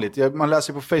jättevanligt. Man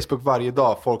läser på Facebook varje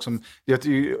dag folk som... Det är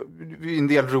ju en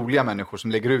del roliga människor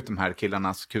som lägger ut de här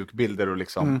killarnas kukbilder och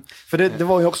liksom... För det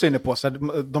var ju också inne på. Så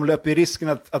de löper ju risken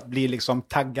att bli liksom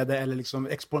taggade eller liksom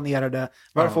exponerade.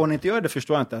 Varför hon inte gör det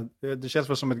förstår jag inte. Det känns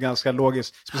väl som ett ganska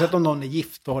logiskt... Speciellt om någon är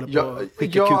gift och håller på att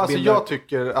skicka kukbilder. Alltså jag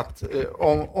tycker att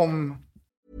om...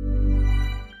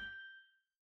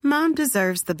 Mom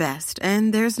deserves the best,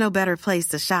 and there's no better place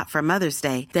to shop for Mother's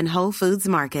Day than Whole Foods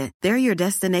Market. They're your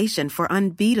destination for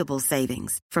unbeatable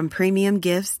savings, from premium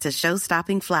gifts to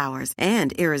show-stopping flowers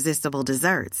and irresistible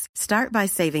desserts. Start by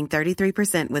saving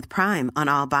 33% with Prime on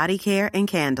all body care and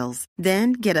candles.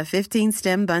 Then get a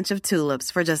 15-stem bunch of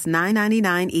tulips for just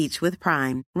 $9.99 each with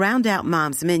Prime. Round out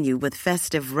Mom's menu with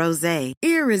festive rosé,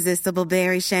 irresistible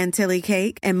berry chantilly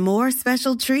cake, and more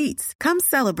special treats. Come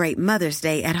celebrate Mother's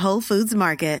Day at Whole Foods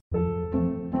Market.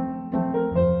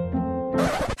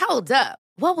 Hold up.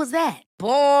 What was that?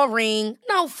 Boring.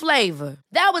 No flavor.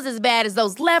 That was as bad as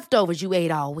those leftovers you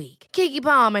ate all week. Keke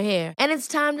Palmer here, and it's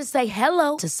time to say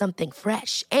hello to something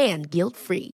fresh and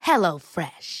guilt-free. Hello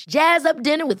Fresh. Jazz up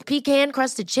dinner with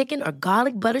pecan-crusted chicken or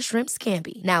garlic butter shrimp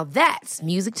scampi. Now that's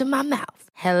music to my mouth.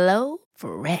 Hello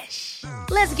Fresh.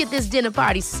 Let's get this dinner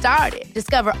party started.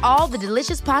 Discover all the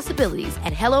delicious possibilities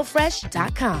at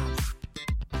hellofresh.com.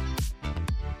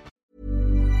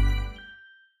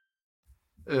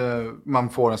 Man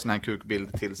får en sån här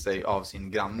kukbild till sig av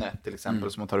sin granne till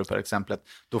exempel, som man tar upp här exemplet,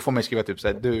 då får man skriva typ så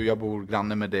här: du, jag bor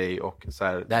granne med dig och så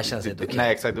här, det här känns inte okej.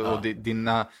 Nej, exakt, och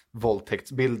dina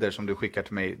våldtäktsbilder som du skickar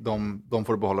till mig, de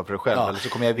får du behålla för dig själv, eller så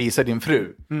kommer jag visa din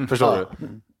fru, förstår du?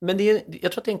 Men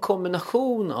jag tror att det är en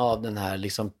kombination av den här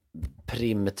liksom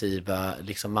primitiva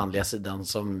liksom manliga sidan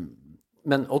som...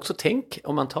 Men också tänk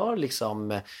om man tar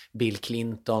liksom Bill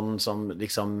Clinton som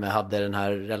liksom hade den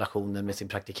här relationen med sin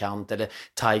praktikant, eller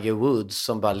Tiger Woods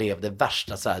som bara levde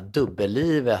värsta så här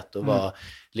dubbellivet och var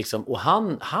liksom, och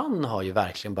han har ju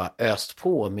verkligen bara öst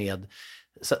på med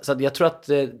så jag tror att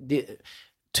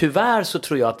tyvärr så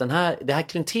tror jag att det här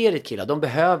klienteriet killar, de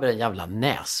behöver en jävla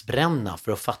näsbränna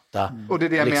för att fatta. Och det är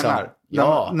det jag menar.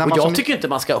 Ja, när och jag tycker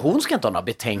inte hon ska inte ha några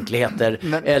betänkligheter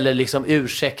eller liksom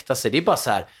ursäkta sig. Det är bara så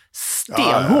här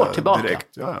stenhårt tillbaka. Direkt,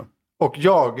 ja. Och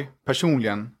jag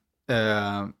personligen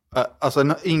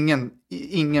Alltså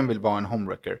ingen vill vara en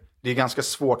homewrecker. Det är ganska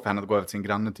svårt för henne att gå över till sin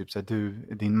granne typ såhär, du,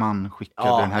 din man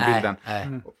skickade den här bilden.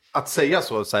 Att säga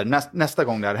så här, nästa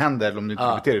gång det här händer, eller om du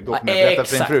inte beter dig, då kommer jag berätta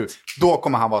för din fru. Då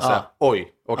kommer han vara såhär, oj,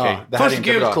 okej, det här är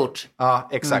inte bra. Kort. Ja,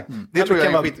 exakt. Det tror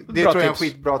jag är en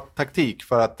skitbra taktik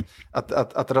för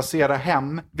att rasera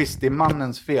hem. Visst, det är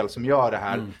mannens fel som gör det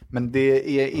här, men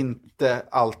det är inte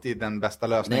alltid den bästa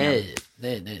lösningen.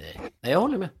 Nej, jag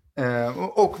håller med.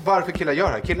 Och varför killar gör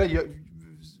det här? Killar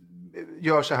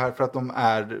gör så här för att de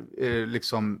är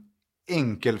liksom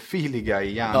enkelfiliga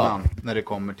i hjärnan när det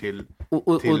kommer till...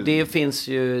 Och det finns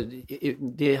ju,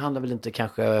 det handlar väl inte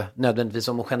kanske nödvändigtvis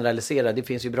om att generalisera. Det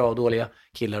finns ju bra och dåliga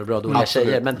killar och bra och dåliga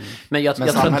tjejer. Men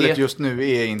jag samhället just nu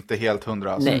är inte helt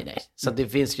 100. Alltså. Nej. Så det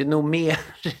finns ju nog mer.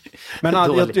 Men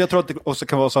jag tror att det också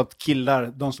kan vara så att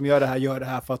killar, de som gör det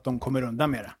här för att de kommer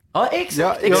undan med det. Ja,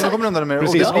 exakt. De kommer undan med det.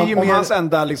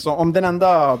 Precis, om den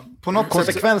enda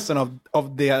konsekvensen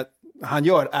av det han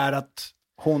gör är att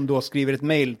hon då skriver ett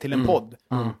mejl till en podd.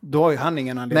 Då har ju han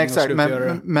ingen anledning att sluta göra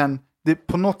det. Men det,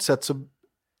 på något sätt så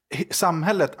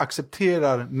samhället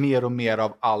accepterar mer och mer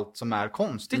av allt som är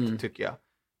konstigt, tycker jag.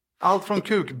 Allt från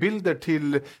kukbilder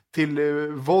till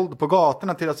våld på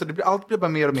gatorna till, alltså allt blir bara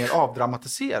mer och mer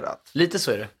avdramatiserat. Lite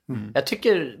så är det. Jag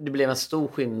tycker det blev en stor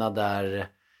skillnad där,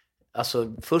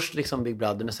 alltså först liksom Big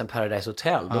Brother men sen Paradise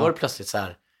Hotel. Då var det plötsligt så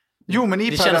här. Jo, men det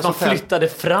känns som man flyttade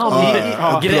fram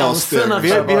gränserna.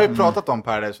 Vi har ju pratat om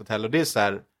Paradise Hotel och det är så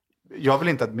här, jag vill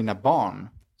inte att mina barn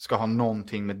ska ha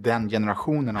någonting med den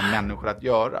generationen av människor att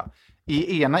göra.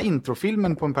 I ena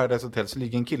introfilmen på en Paradise Hotel så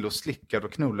ligger en kille och slickar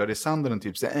och knullar i sanden och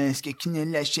typ så här, ska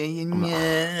knulla tjejen.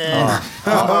 Det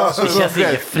känns inte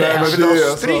fräscht. Vill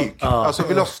ha stryk? Alltså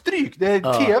vill ha stryk? Det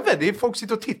är tv, det är folk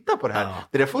sitter och tittar på det här.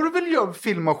 Det där får du väl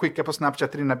filma och skicka på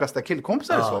Snapchat till dina bästa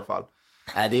killkompisar i så fall.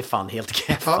 Nej, det är fan helt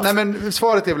gräft. Nej, men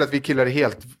svaret är väl att vi killar är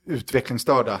helt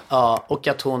utvecklingsstörda. Ja, och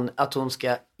att hon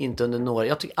ska inte under några...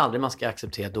 Jag tycker aldrig man ska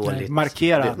acceptera dåligt. Nej,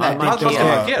 markera.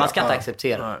 Man ska inte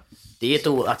acceptera. Det är ett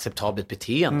oacceptabelt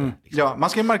beteende. Liksom. Ja, man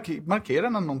ska markera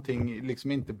när någonting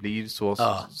liksom inte blir så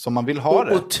som man vill ha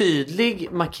det. Och tydlig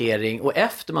markering. Och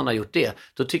efter man har gjort det,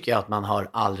 då tycker jag att man har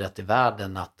all rätt i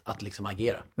världen att liksom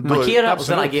agera. Markera och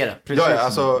sen agera. Ja,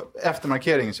 alltså efter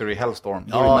markering så är det Hellstorm.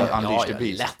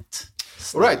 Lätt.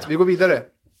 All right, vi går vidare.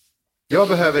 Jag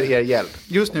behöver er hjälp.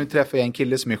 Just nu träffar jag en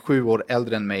kille som är 7 år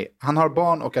äldre än mig. Han har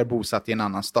barn och är bosatt i en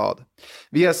annan stad.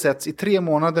 Vi har setts i 3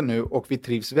 månader nu och vi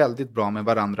trivs väldigt bra med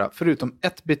varandra, förutom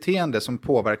ett beteende som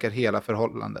påverkar hela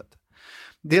förhållandet.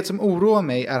 Det som oroar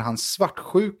mig är hans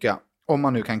svartsjuka, om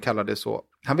man nu kan kalla det så.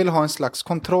 Han vill ha en slags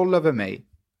kontroll över mig.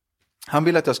 Han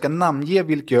vill att jag ska namnge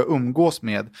vilka jag umgås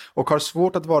med och har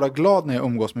svårt att vara glad när jag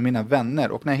umgås med mina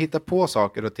vänner och när jag hittar på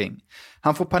saker och ting.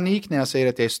 Han får panik när jag säger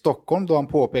att jag är i Stockholm då han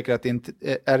påpekar att det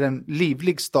är en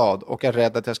livlig stad och är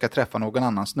rädd att jag ska träffa någon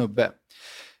annan snubbe.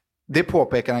 Det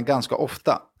påpekar han ganska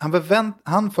ofta.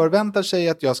 Han förväntar sig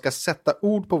att jag ska sätta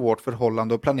ord på vårt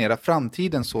förhållande och planera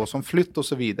framtiden så som flytt och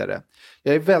så vidare.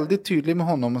 Jag är väldigt tydlig med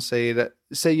honom och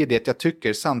säger det jag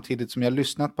tycker samtidigt som jag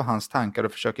lyssnat på hans tankar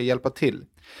och försöker hjälpa till.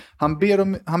 Han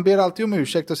ber alltid om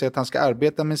ursäkt och säger att han ska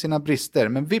arbeta med sina brister,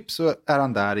 men vips så är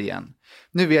han där igen.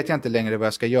 Nu vet jag inte längre vad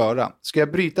jag ska göra. Ska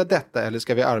jag bryta detta eller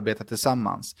ska vi arbeta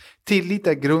tillsammans? Tillit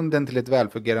är grunden till ett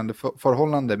välfungerande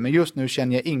förhållande, men just nu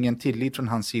känner jag ingen tillit från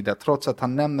hans sida trots att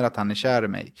han nämner att han är kär i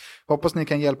mig. Hoppas ni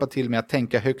kan hjälpa till med att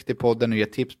tänka högt i podden och ge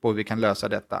tips på hur vi kan lösa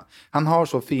detta. Han har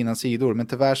så fina sidor, men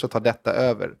tyvärr så tar detta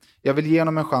över. Jag vill ge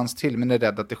honom en chans till, men är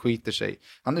rädd att det skiter sig.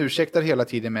 Han ursäktar hela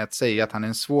tiden med att säga att han är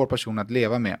en svår person att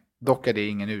leva med. Dock är det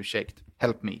ingen ursäkt.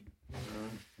 Help me.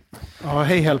 Ja,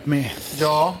 hej, help me.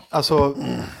 Ja, alltså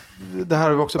det här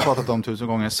har vi också pratat om 1000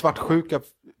 gånger. Svartsjuka,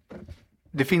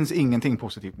 det finns ingenting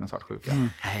positivt med svartsjuka.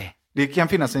 Nej. Det kan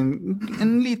finnas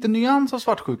en liten nyans av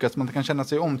svartsjuka som man kan känna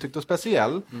sig omtyckt och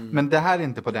speciell. Men det här är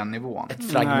inte på den nivån.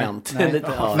 Ett fragment. Nej.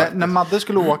 När Madde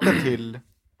skulle åka till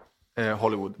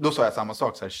Hollywood, då sa jag samma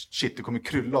sak så här, shit, det kommer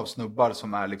krylla av snubbar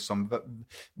som är liksom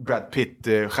Brad Pitt,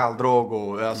 Khal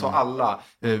Drogo, alltså alla,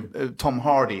 Tom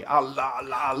Hardy,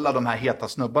 alla de här heta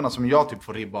snubbarna som jag typ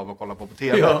får ribba av att kolla på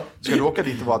TV. Ja. Ska du åka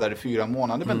dit och vara där i 4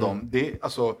 månader med dem? Det,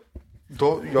 alltså,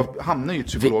 då, jag hamnar ju i ett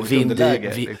psykologiskt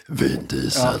underläge. Vin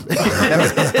Diesel.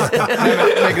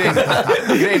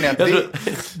 Men grejen är att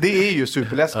det är ju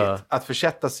superläskigt att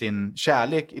försätta sin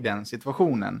kärlek i den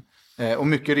situationen. Och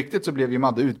mycket riktigt så blev ju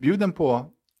Madde utbjuden på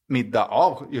middag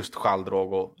av just Khal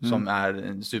Drogo som är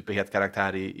en superhet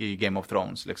karaktär i Game of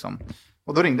Thrones liksom.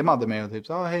 Och då ringde Madde mig och typ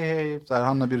så hej, så här,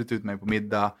 han har bjudit ut mig på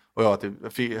middag. Och jag typ,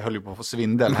 höll ju på att få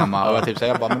svindel hemma. Och jag typ så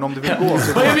jag bara, men om du vill gå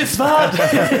så... Vad är mitt svärd?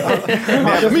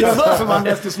 Mitt svärd för man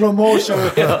nästan slow motion.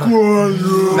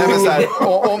 Nej men så här,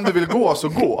 om du vill gå så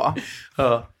gå.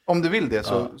 Ja. Om du vill det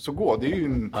så gå. Det är ju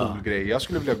en cool grej. Jag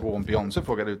skulle vilja gå om Beyoncé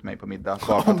frågade ut mig på middag.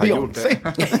 Bara för att han gjorde det.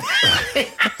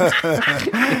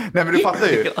 Nej men du fattar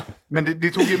ju. Men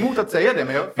det tog ju emot att säga det.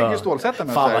 Men jag fick ju stålsätta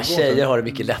mig. Fan vad tjejer har det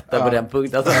mycket lättare på den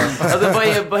punkten.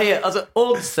 Alltså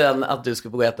oddsen att du ska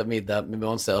få äta middag med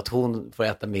Beyoncé, att hon får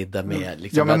äta middag med...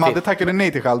 Liksom, ja men Madde tackade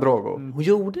nej till Khal-Drogo. Hon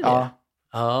gjorde det?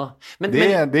 Ja. Men,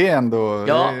 det är ändå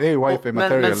det är wifi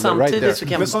material men samtidigt right så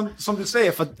kan men som du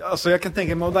säger, för att, alltså, jag kan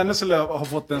tänka mig att Daniel har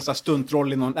fått en sån här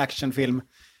stuntroll i någon actionfilm.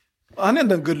 Han är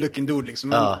ändå en good looking dude liksom,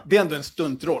 men det är ändå en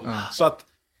stuntroll. Så att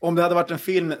om det hade varit en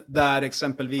film där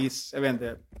exempelvis, jag vet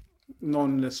inte,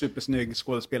 någon supersnygg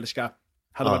skådespelerska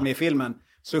hade varit med i filmen,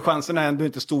 så är chanserna ändå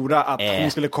inte stora att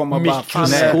hon skulle komma och bara...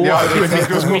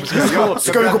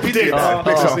 Ska vi gå på det?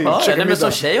 Nej, men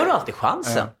som tjej har du alltid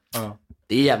chansen.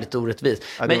 Det är jävligt orättvist.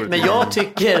 Men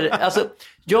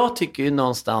jag tycker ju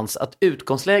någonstans att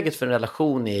utgångsläget för en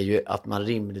relation är ju att man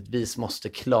rimligtvis måste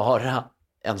klara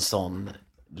en sån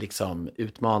liksom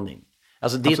utmaning.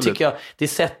 Alltså det absolut. Tycker jag, det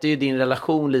sätter ju din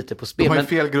relation lite på spel. De har ju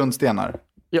fel grundstenar.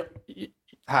 Ja.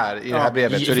 Här i det här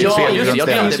brevet så är det fel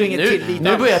grundstenar.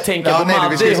 Nu börjar jag tänka på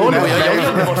Madde. Jag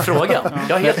glömde bort frågan.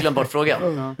 Jag har helt glömt bort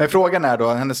frågan. Men frågan är då,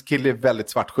 hennes kille är väldigt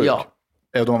svartsjuk. Ja.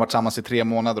 De har varit tillsammans i 3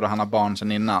 månader och han har barn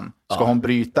sedan innan. Ska hon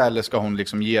bryta eller ska hon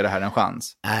liksom ge det här en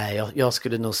chans? Nej, jag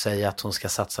skulle nog säga att hon ska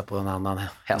satsa på en annan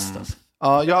häst.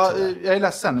 Ja, jag är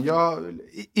ledsen.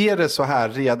 Är det så här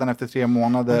redan efter 3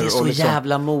 månader? Det är så liksom,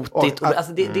 jävla motigt.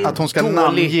 Det att hon ska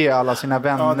namnge alla sina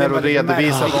vänner och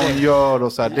redovisa vad hon gör.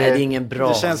 Och så här, det är ingen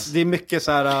bra. Det är mycket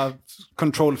så här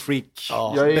control freak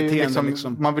beteende.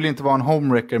 Liksom. Man vill inte vara en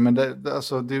homewrecker, men det är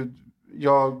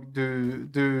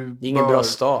ingen bra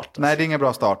start. Alltså. Nej, det är ingen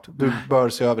bra start. Du bör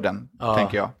se över den,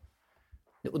 tänker jag.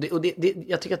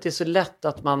 Jag tycker att det är så lätt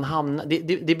att man hamnar...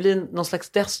 Det blir någon slags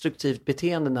destruktivt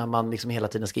beteende när man liksom hela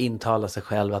tiden ska intala sig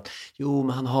själv att men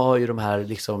han har ju de här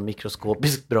liksom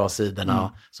mikroskopiskt bra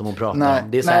sidorna som hon pratar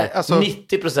om. Det är så här, alltså,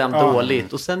 90%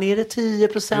 dåligt och sen är det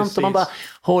 10% och man bara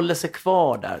håller sig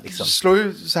kvar där. Liksom. Slå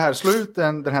ut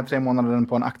den här 3 månaden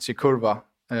på en aktiekurva.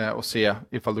 Och se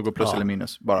ifall du går plus eller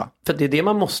minus bara. För det är det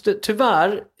man måste,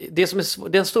 tyvärr, det som är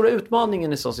den stora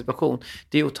utmaningen i en sån situation,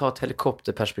 det är att ta ett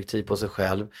helikopterperspektiv på sig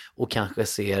själv och kanske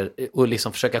och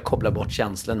liksom försöka koppla bort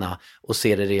känslorna och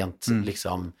se det rent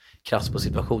liksom krasst på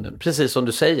situationen. Precis som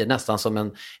du säger, nästan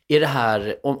som är det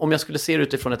här, om jag skulle se det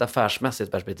utifrån ett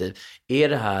affärsmässigt perspektiv, är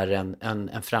det här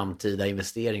en framtida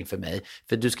investering för mig?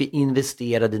 För du ska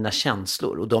investera dina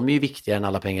känslor och de är ju viktigare än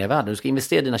alla pengar i världen. Du ska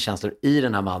investera dina känslor i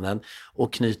den här mannen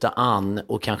och knyta an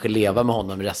och kanske leva med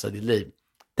honom resten av ditt liv.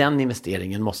 Den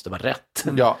investeringen måste vara rätt.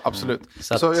 Ja, absolut.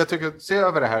 Så jag tycker, se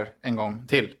över det här en gång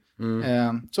till.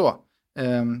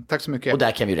 Tack så mycket. Och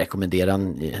där kan vi rekommendera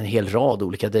en hel rad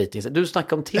olika dejting. Du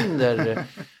snackar om Tinder.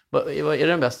 Är det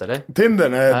den bästa, eller? Tinder?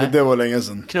 Nej. Det var länge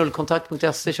sedan.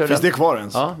 Knullkontakt.se kör. Finns det kvar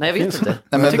ens? Ja, nej, jag vet inte.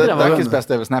 Nej, men Dackis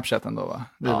bästa är väl Snapchat ändå, va?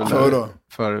 Det är väl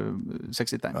för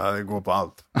sexy time. Ja, det går på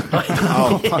allt.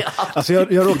 Alltså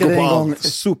jag råkade en gång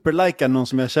superlika någon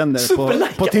som jag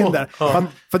känner på Tinder.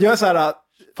 För jag är så här...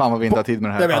 Fan vad vi inte har tid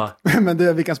med det här. Jag vet,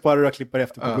 men vi kan spara och klippa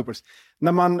efter på Coopers.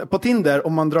 När man på Tinder,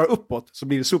 om man drar uppåt så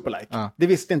blir det superlike. Det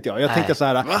visste inte jag. Jag tänkte så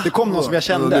här, det kom någon som jag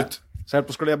kände. Så här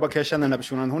på skolan, kan jag känna den här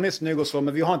personen. Hon är snygg och så,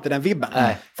 men vi har inte den vibben.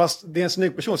 Fast det är en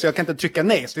snygg person så jag kan inte trycka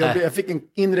nej. Så jag fick en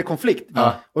inre konflikt.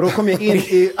 Och då kom jag in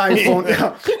i iPhone.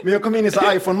 Men jag kom in i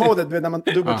så iPhone-modet när man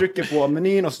dubbeltrycker på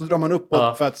menyn och så drar man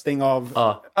uppåt för att stänga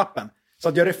av appen. Så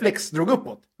att jag reflex drog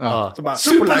uppåt. Så bara,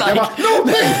 superlike. Jag bara,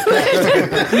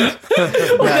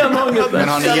 Men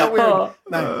har ni japp?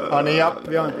 Nej, har ni japp?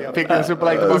 Vi har inte japp. Fick en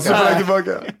superlike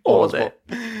tillbaka?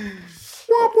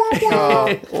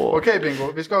 Okej,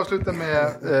 Bingo. Vi ska avsluta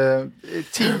med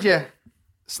 10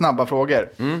 snabba frågor.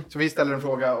 Så vi ställer en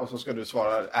fråga och så ska du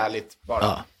svara ärligt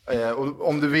bara. Och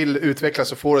om du vill utveckla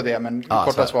så får du det, men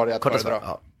korta svar är att föredra.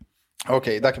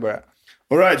 Okej, där kan börja.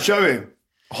 All right, kör vi.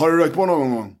 Har du rökt på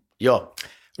någon gång? Ja.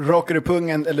 Rakar du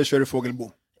pungen eller kör du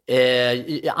fågelbo?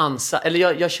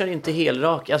 Jag kör inte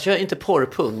helrak. Jag kör inte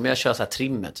porrpung, men jag kör så här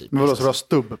trimmer typ. Men vadå, så du har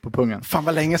stubb på pungen? Fan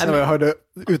vad länge sedan jag hörde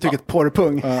uttrycket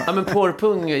porrpung. Ja, men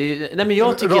porrpung... Nej, men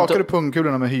jag tycker rakar du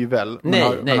pungkulorna med hyvel?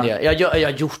 Nej, jag har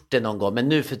gjort det någon gång, men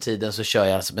nu för tiden så kör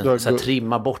jag som en så här,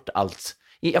 trimma bort allt.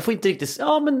 Jag får inte riktigt...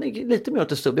 Ja, men lite mer åt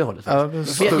det stubbiga hållet.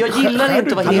 Jag gillar inte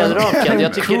att vara helrakad.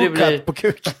 Jag tycker det blir... på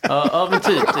kuk. Ja, men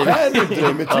typ.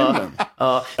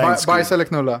 Bajs eller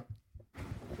knulla?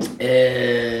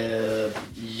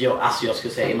 Ja, alltså jag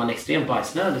skulle säga, är man extremt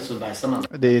bajsnödig så bajsar man.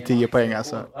 Det är 10 poäng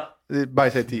alltså.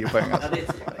 Bajs är 10 poäng alltså.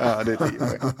 Ja, det är 10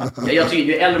 poäng. Ja, det är 10 poäng. Jag tycker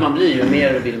ju äldre man blir ju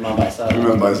mer vill man bajsa.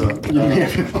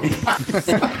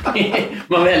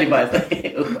 Man väljer bajsa.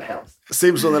 Usch vad hemskt.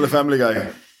 Simpson eller Family Guy?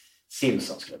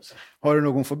 Simpson skulle jag säga. Har du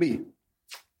någon fobi?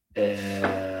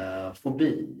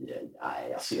 Fobi?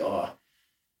 Nej, alltså jag...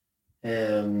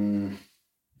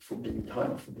 fobi? Har jag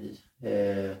någon fobi?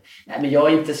 Nej, men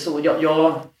jag är inte så... Jag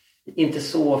är inte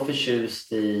så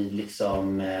förtjust i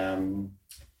liksom...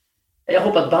 jag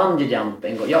hoppat bungee jump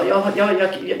en gång.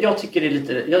 Jag tycker det är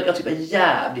lite... Jag tycker det är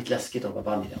jävligt läskigt att hoppa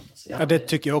bungee jump. Alltså, ja, det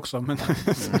tycker jag också. Men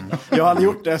jag har aldrig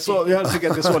gjort det. Så, jag tycker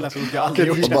att det är så läskigt. Jag har aldrig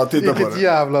gjort det. Bara titta på Vilket det.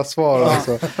 jävla svar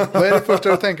alltså. Vad är det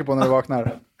första du tänker på när du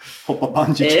vaknar? Hoppa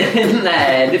bungee jump.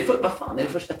 Nej, vad fan är det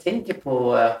första jag tänker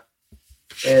på?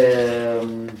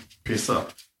 Pissa.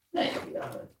 Nej,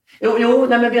 Jo,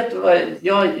 nej men vet du vad?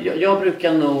 Jag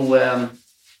brukar nog...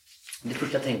 det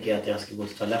första jag tänker är att jag ska gå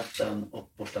till toaletten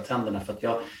och borsta tänderna. För att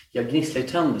jag gnisslar ju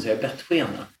tänder så jag är bettskena.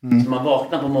 Så man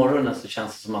vaknar på morgonen så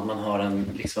känns det som att man har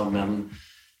en...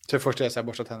 Så först är det så här,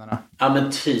 borsta tänderna? Ja,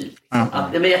 men typ.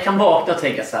 Men jag kan vakna och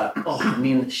tänka så här...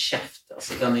 min käft.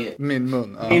 Alltså, den är... Min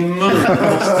mun. Ja. Min mun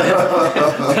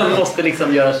den måste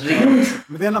liksom göras rent.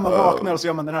 Men det är när man vaknar och så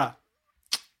gör man den här.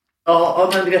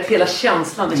 Ja, men du vet hela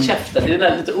känslan i käften. Det är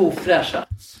där lite ofräscha.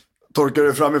 Torkar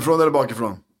du framifrån eller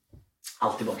bakifrån?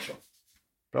 Alltid bakifrån.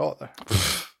 Bra där.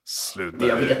 Sluta.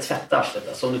 Jag brukar tvätta arslet.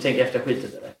 Alltså, om du tänker efter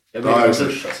skitet eller? Jag brukar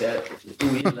duscha så jag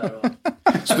ogillar och...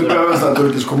 Så du behöver en sån här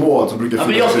turkisk kommod som brukar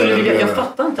finnas. Jag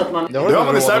fattar inte att man... Det har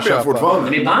man i Serbien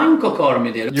fortfarande. Men i Bangkok har de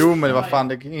ju det. Jo, men vad fan,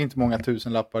 det är inte många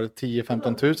tusenlappar.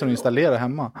 10-15 tusen att installera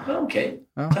hemma. Okej.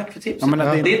 Tack för tipset. Ja, men det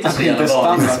är inte så jävla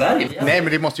vanligt i Sverige. Nej,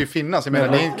 men det måste ju finnas. Jag menar,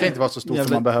 det kan inte vara så stort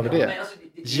som man behöver det.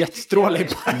 Jetstråle.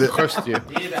 Det är sköst ju.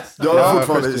 Ja,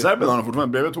 fortfarande i Serbien har de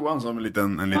fortfarande bredvid toan som en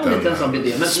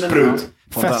liten sprut.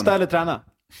 Festa eller träna?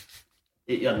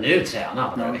 Ja, nu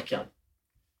tränar några veckan.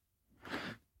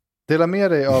 Dela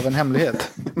med dig av en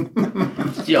hemlighet.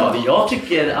 Ja, jag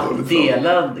tycker att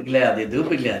delad glädje är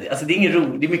dubbel glädje. Alltså det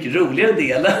är det är mycket roligare att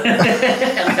dela än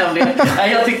hemlighet.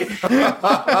 Nej, jag tycker...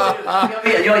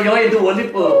 jag är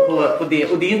dålig på det.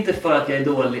 Och det är inte för att jag är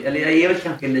dålig. Eller jag är väl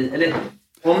kanske eller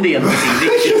om det är någonting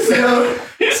riktigt. Om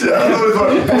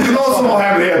det är någon som har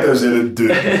hemligheter så är det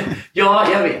du. Ja,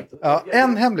 jag vet. Ja,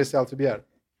 en hemlighet är allt vi begär.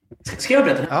 Ska jag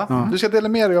berätta? Ja. Du ska dela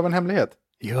med dig av en hemlighet.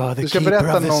 Du ska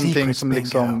berätta någonting som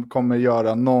liksom kommer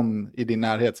göra någon i din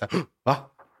närhet så här, va?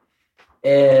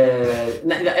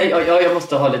 Nej, jag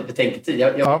måste ha lite betänketid.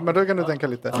 Ja, men då kan du tänka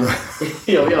lite.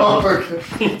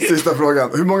 Sista frågan.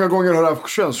 Hur många gånger har du haft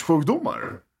könssjukdomar?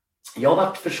 Jag har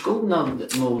varit förskonad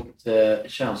mot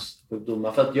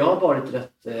könssjukdomar för att jag har varit rätt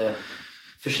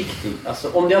försiktig. Alltså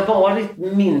om det har varit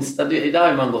minsta, där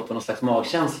har man gått på någon slags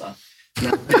magkänsla.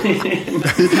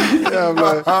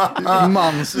 Jävla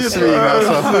manssvin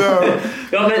alltså.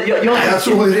 Ja, men jag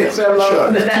tror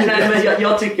det.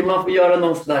 Jag tycker man får göra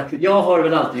någon slags... Jag har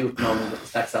väl alltid gjort någon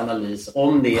slags analys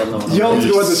om det är någon... Jag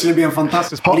tror att det skulle bli en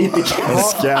fantastisk politiker.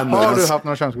 Har du haft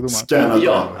några könssjukdomar?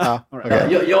 Ja.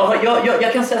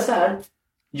 Jag kan säga så här.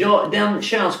 Den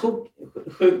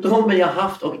könssjukdomen jag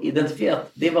haft och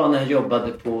identifierat, det var när jag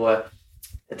jobbade på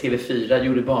TV4,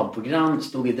 gjorde barnprogram,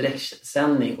 stod i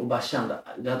direktsändning och bara kände,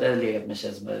 jag hade legat med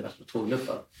tjejer som hade varit på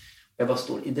tågluffar. Jag bara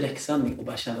står i direktsändning och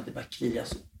bara kände att det bara kliar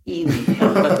så in i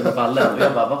helvete med ballen. Och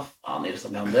jag bara, vad fan är det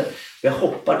som händer? Och jag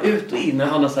hoppar ut och in och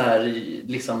har någon så här,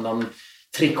 liksom någon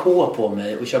trikå på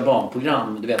mig och kör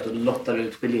barnprogram, du vet, och lottar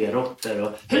ut gelérotter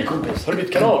och hej kompis, har du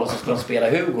bytt kanal? Och så ska de spela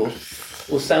Hugo.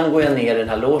 Och sen går jag ner i den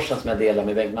här logen som jag delar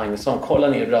med Bengt Magnusson, kollar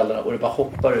ner i brallorna och det bara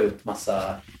hoppar ut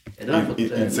massa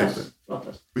insekter.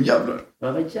 Jävlar.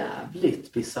 Det var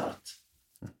jävligt bizarrt.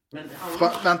 Men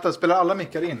vänta, spelar alla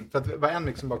mickar in? För att det var en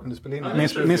mick som bara kunde spela in.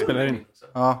 Min spelar in.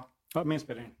 Ja, min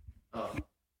spelar in. Ja.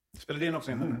 Spelar in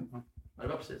också in. Ja, det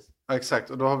var precis. Ja, exakt.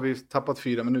 Och då har vi tappat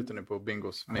 4 minuter nu på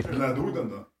Bingos mick. När dog den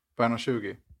då? På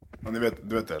 1:20. Ja, du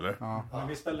vet det, eller? Ja.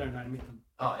 Vi ställer den här i mitten.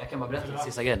 Ja, jag kan bara berätta den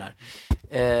sista grejen här.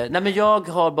 Nej, men jag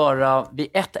har bara vid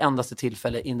ett endaste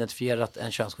tillfälle identifierat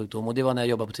en könssjukdom. Och det var när jag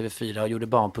jobbade på TV4 och gjorde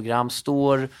barnprogram.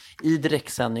 Står i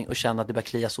direktsändning och känner att det bara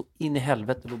kliar så in i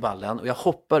helvete på ballen. Och jag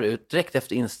hoppar ut direkt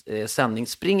efter sändning.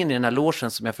 Springer ner i den här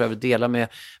logen som jag för övrigt delar med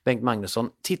Bengt Magnusson.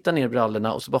 Tittar ner i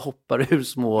brallorna och så bara hoppar ur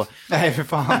små... Nej, för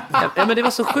fan. Ja, men det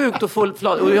var så sjukt och full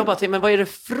flat. Och jag bara tänkte, men vad är det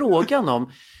frågan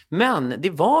om? Men det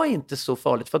var inte så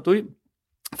farligt. För att då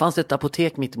fanns det ett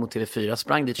apotek mitt emot TV4,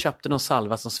 sprang dit, köpte någon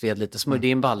salva som sved lite, smörjde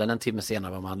in ballen, en timme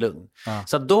senare var man lugn.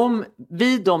 Så att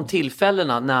vid de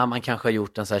tillfällena när man kanske har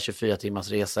gjort en så här 24 timmars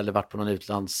resa eller varit på någon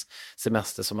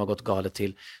utlandssemester som har gått galet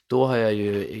till, då har jag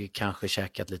ju kanske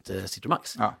käkat lite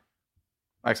Citromax. Ja.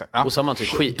 Exakt. Ja. Och så har man typ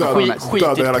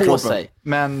skitit på sig.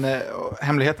 Men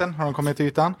hemligheten, har de kommit till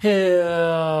ytan?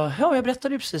 Ja, jag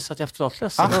berättade ju precis att jag haft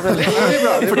flatlös. Det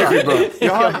är bra.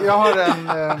 Jag har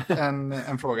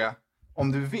en fråga.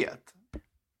 Om du vet,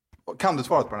 kan du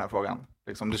svara på den här frågan?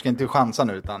 Liksom, du ska inte chansa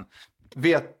nu, utan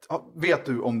vet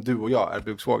du om du och jag är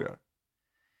buksvågrar?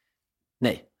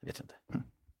 Nej, vet jag inte.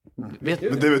 Vet du?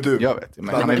 Men det vet du. Jag vet.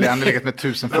 Men han har legat med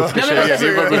 1040 tjejer. Det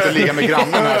är bara att inte ligga med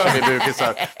grannen här som vi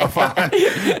bukisar. Vad fan?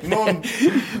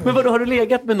 Men vadå, har du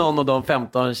legat med någon av de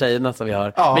 15 tjejerna som vi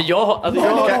har? Ja. Men jag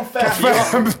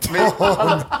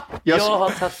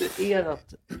har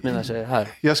tatuerat mina tjejer här.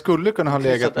 Jag skulle kunna ha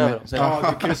legat med...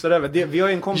 Ja, du kryssar över. Vi har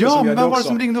ju en kompis som gör det också. Ja, men var det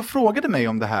som ringde och frågade mig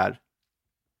om det här?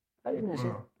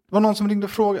 Det var någon som ringde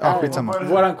och frågade. Skitsamma.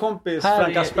 Våran kompis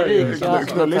Frank Asperger.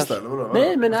 Knullista eller vadå?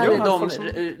 Nej, men här är de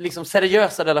liksom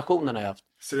seriösa relationerna jag haft.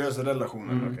 Seriösa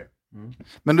relationer, okej.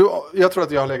 Men jag tror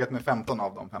att jag har legat med 15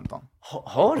 av de 15.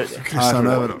 Har du det? Kryssar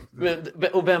över dem.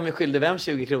 Och vem är skyldig vem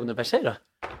 20 kronor per tjej då?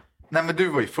 Nej, men du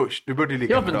var ju först. Du började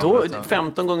ligga med men då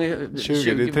 15 gånger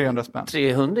 20, det är 300 spänn.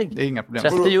 300. Det är inga problem.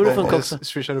 30 euro funkar också.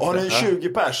 Har det 20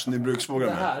 pers ni bruksvågar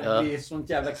med? Det här blir sånt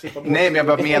jävla klippa. Nej, men jag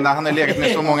bara menar, han har legat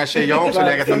med så många tjejer. Jag har också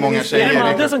legat med många tjejer. Är det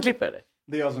Madde som klipper det?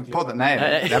 Det är jag som klipper. Podden? Nej, det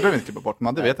här behöver vi inte klippa bort.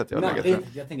 Madde vet att jag har legat med.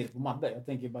 Jag tänker inte på Madde. Jag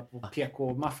tänker bara på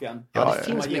PK-maffian. Ja, det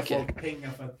finns man ger mycket. folk pengar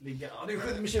för att ligga. Ja, det är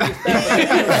 7 med 20 spänn.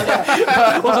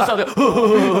 Och så sa vi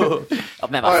ja,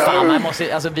 men vad fan, man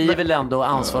måste, alltså, vi är väl ändå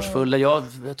ansvarsfulla. Jag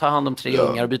tar hand om 3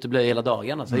 ungar och byter blöja hela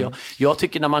dagarna. Så jag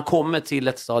tycker när man kommer till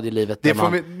ett stadie i livet där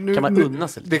kan man unna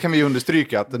sig. Det kan vi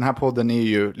understryka, att den här podden är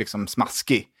ju liksom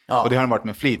smaskig. Ja. Och det har den varit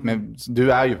med flit. Men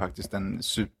du är ju faktiskt en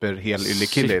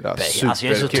superhelylle-kille idag. Alltså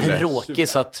jag är så tråkig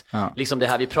så att liksom det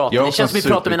här vi pratar om. Det känns som vi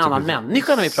pratar med en annan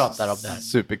människa när vi pratar om det här.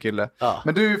 Superkille. Ja.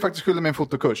 Men du är ju faktiskt skyldig med en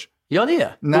fotokurs. Ja, det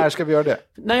är. När ska vi göra det?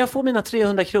 När jag får mina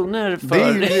 300 kronor för... Det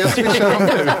är ju det jag swishar om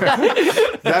nu. Nej,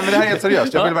 men det här är helt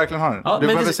seriöst. Jag vill verkligen ha den. Du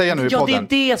behöver säga nu i podden. Ja,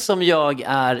 det är det som jag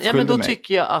är. Ja, men då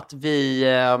tycker jag att vi...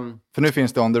 För nu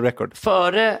finns det on the record.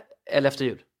 Före eller efter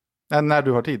jul? När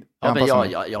du har tid. Ja, men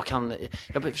jag kan...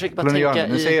 Jag försöker bara tänka...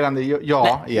 Nu säger han det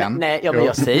igen. Nej, men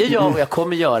jag säger ja och jag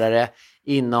kommer göra det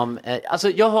inom... Alltså,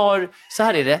 jag har... Så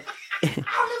här är det.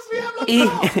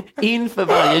 Inför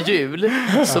varje jul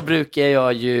så brukar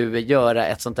jag ju göra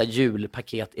ett sånt där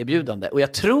julpaket-erbjudande. Och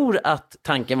jag tror att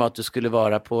tanken var att du skulle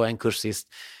vara på en kurs sist.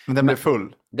 Men den blev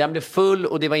full. Den blev full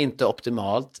och det var inte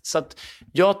optimalt. Så att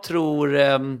jag tror...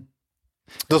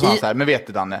 Då sa han så här, men vet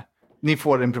du Danne? Ni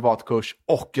får en privatkurs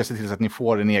och jag ser till så att ni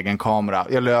får en egen kamera.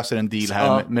 Jag löser en deal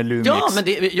här med Lumix. Men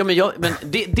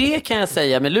det kan jag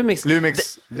säga med Lumix.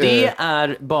 Det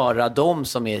är bara de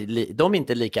som är de är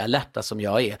inte lika alerta som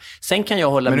jag är. Sen kan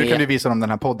jag hålla med. Men nu kan du visa dem den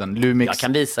här podden. Lumix. Jag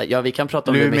kan visa. Vi kan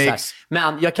prata om Lumix här.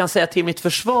 Men jag kan säga till mitt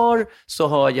försvar så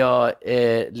har jag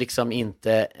liksom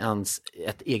inte ens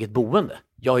ett eget boende.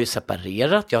 Jag har ju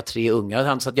separerat, jag har 3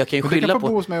 ungar så att jag kan ju skylla på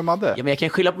hos mig och Madde. Ja, men jag kan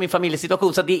skylla på min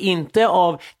familjesituation så att det är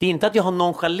inte att jag har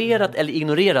nonchalerat eller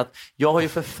ignorerat. Jag har ju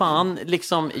för fan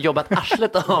liksom jobbat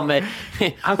arslet av mig.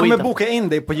 Han kommer boka in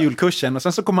dig på julkursen och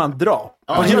sen så kommer han dra.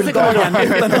 Ja,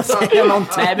 utan att säga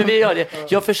någonting. Nej, men vi gör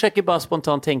det. Jag försöker bara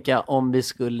spontant tänka om vi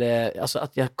skulle, alltså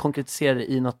att jag konkretiserar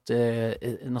i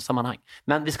något sammanhang.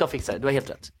 Men vi ska fixa det, du har helt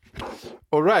rätt.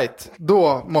 All right,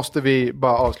 då måste vi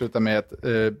bara avsluta med att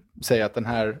säga att den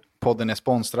här podden är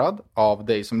sponsrad av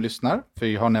dig som lyssnar. För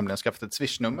vi har nämligen skaffat ett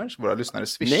Swish-nummer så våra lyssnare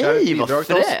swishar bidrag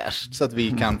till oss. Så att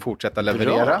vi kan fortsätta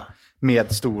leverera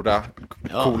med stora,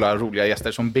 coola, roliga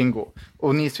gäster som Bingo.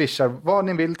 Och ni swishar vad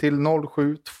ni vill till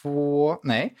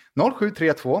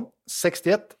 0732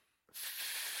 61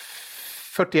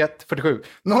 41 47.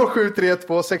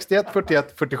 0732 61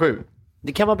 41 47.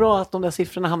 Det kan vara bra att de där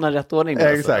siffrorna hamnar i rätt ordning.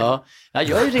 Exakt. Alltså. Ja,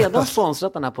 jag har ju redan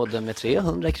sponsrat den här podden med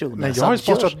 300 kronor. Nej, jag har ju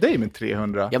sponsrat dig med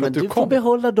 300. Ja, men du får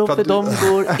behålla dem för de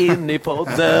går in i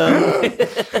podden.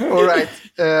 All right.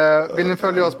 Vill ni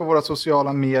följa oss på våra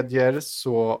sociala medier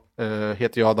så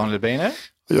heter jag Daniel Beiner.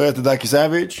 Jag heter Daki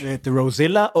Savage. Jag heter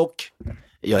Rosilla och...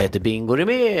 Jag heter Bingo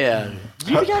Rimér.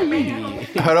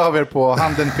 Hör av er på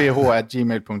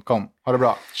handenph@gmail.com. Ha det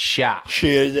bra. Tja.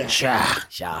 Tja.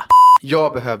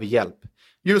 Jag behöver hjälp.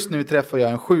 Just nu träffar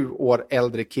jag en 7 år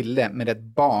äldre kille med ett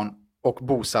barn och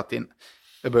bosatt in.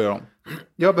 Jag börjar om.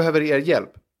 Jag behöver er hjälp.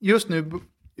 Just nu...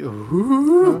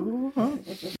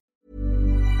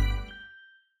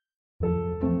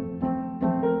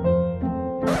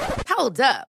 Hold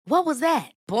up. What was that?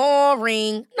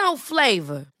 Boring. No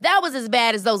flavor. That was as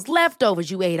bad as those leftovers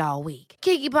you ate all week.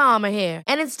 Keke Palmer here,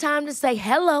 and it's time to say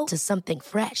hello to something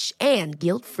fresh and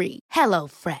guilt-free. Hello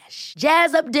Fresh.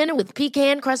 Jazz up dinner with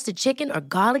pecan-crusted chicken or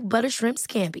garlic butter shrimp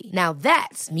scampi. Now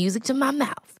that's music to my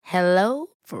mouth. Hello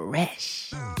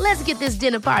Fresh. Let's get this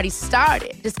dinner party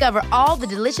started. Discover all the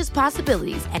delicious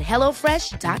possibilities at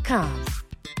HelloFresh.com.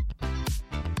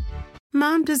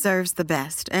 Mom deserves the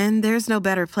best, and there's no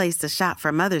better place to shop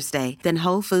for Mother's Day than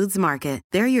Whole Foods Market.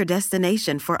 They're your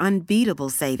destination for unbeatable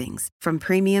savings, from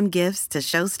premium gifts to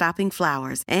show-stopping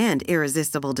flowers and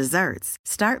irresistible desserts.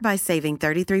 Start by saving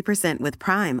 33% with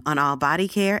Prime on all body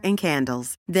care and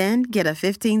candles. Then get a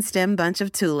 15-stem bunch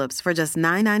of tulips for just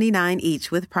 $9.99 each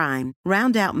with Prime.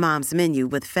 Round out Mom's menu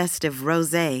with festive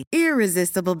rosé,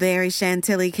 irresistible berry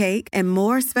chantilly cake, and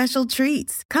more special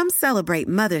treats. Come celebrate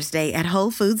Mother's Day at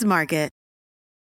Whole Foods Market.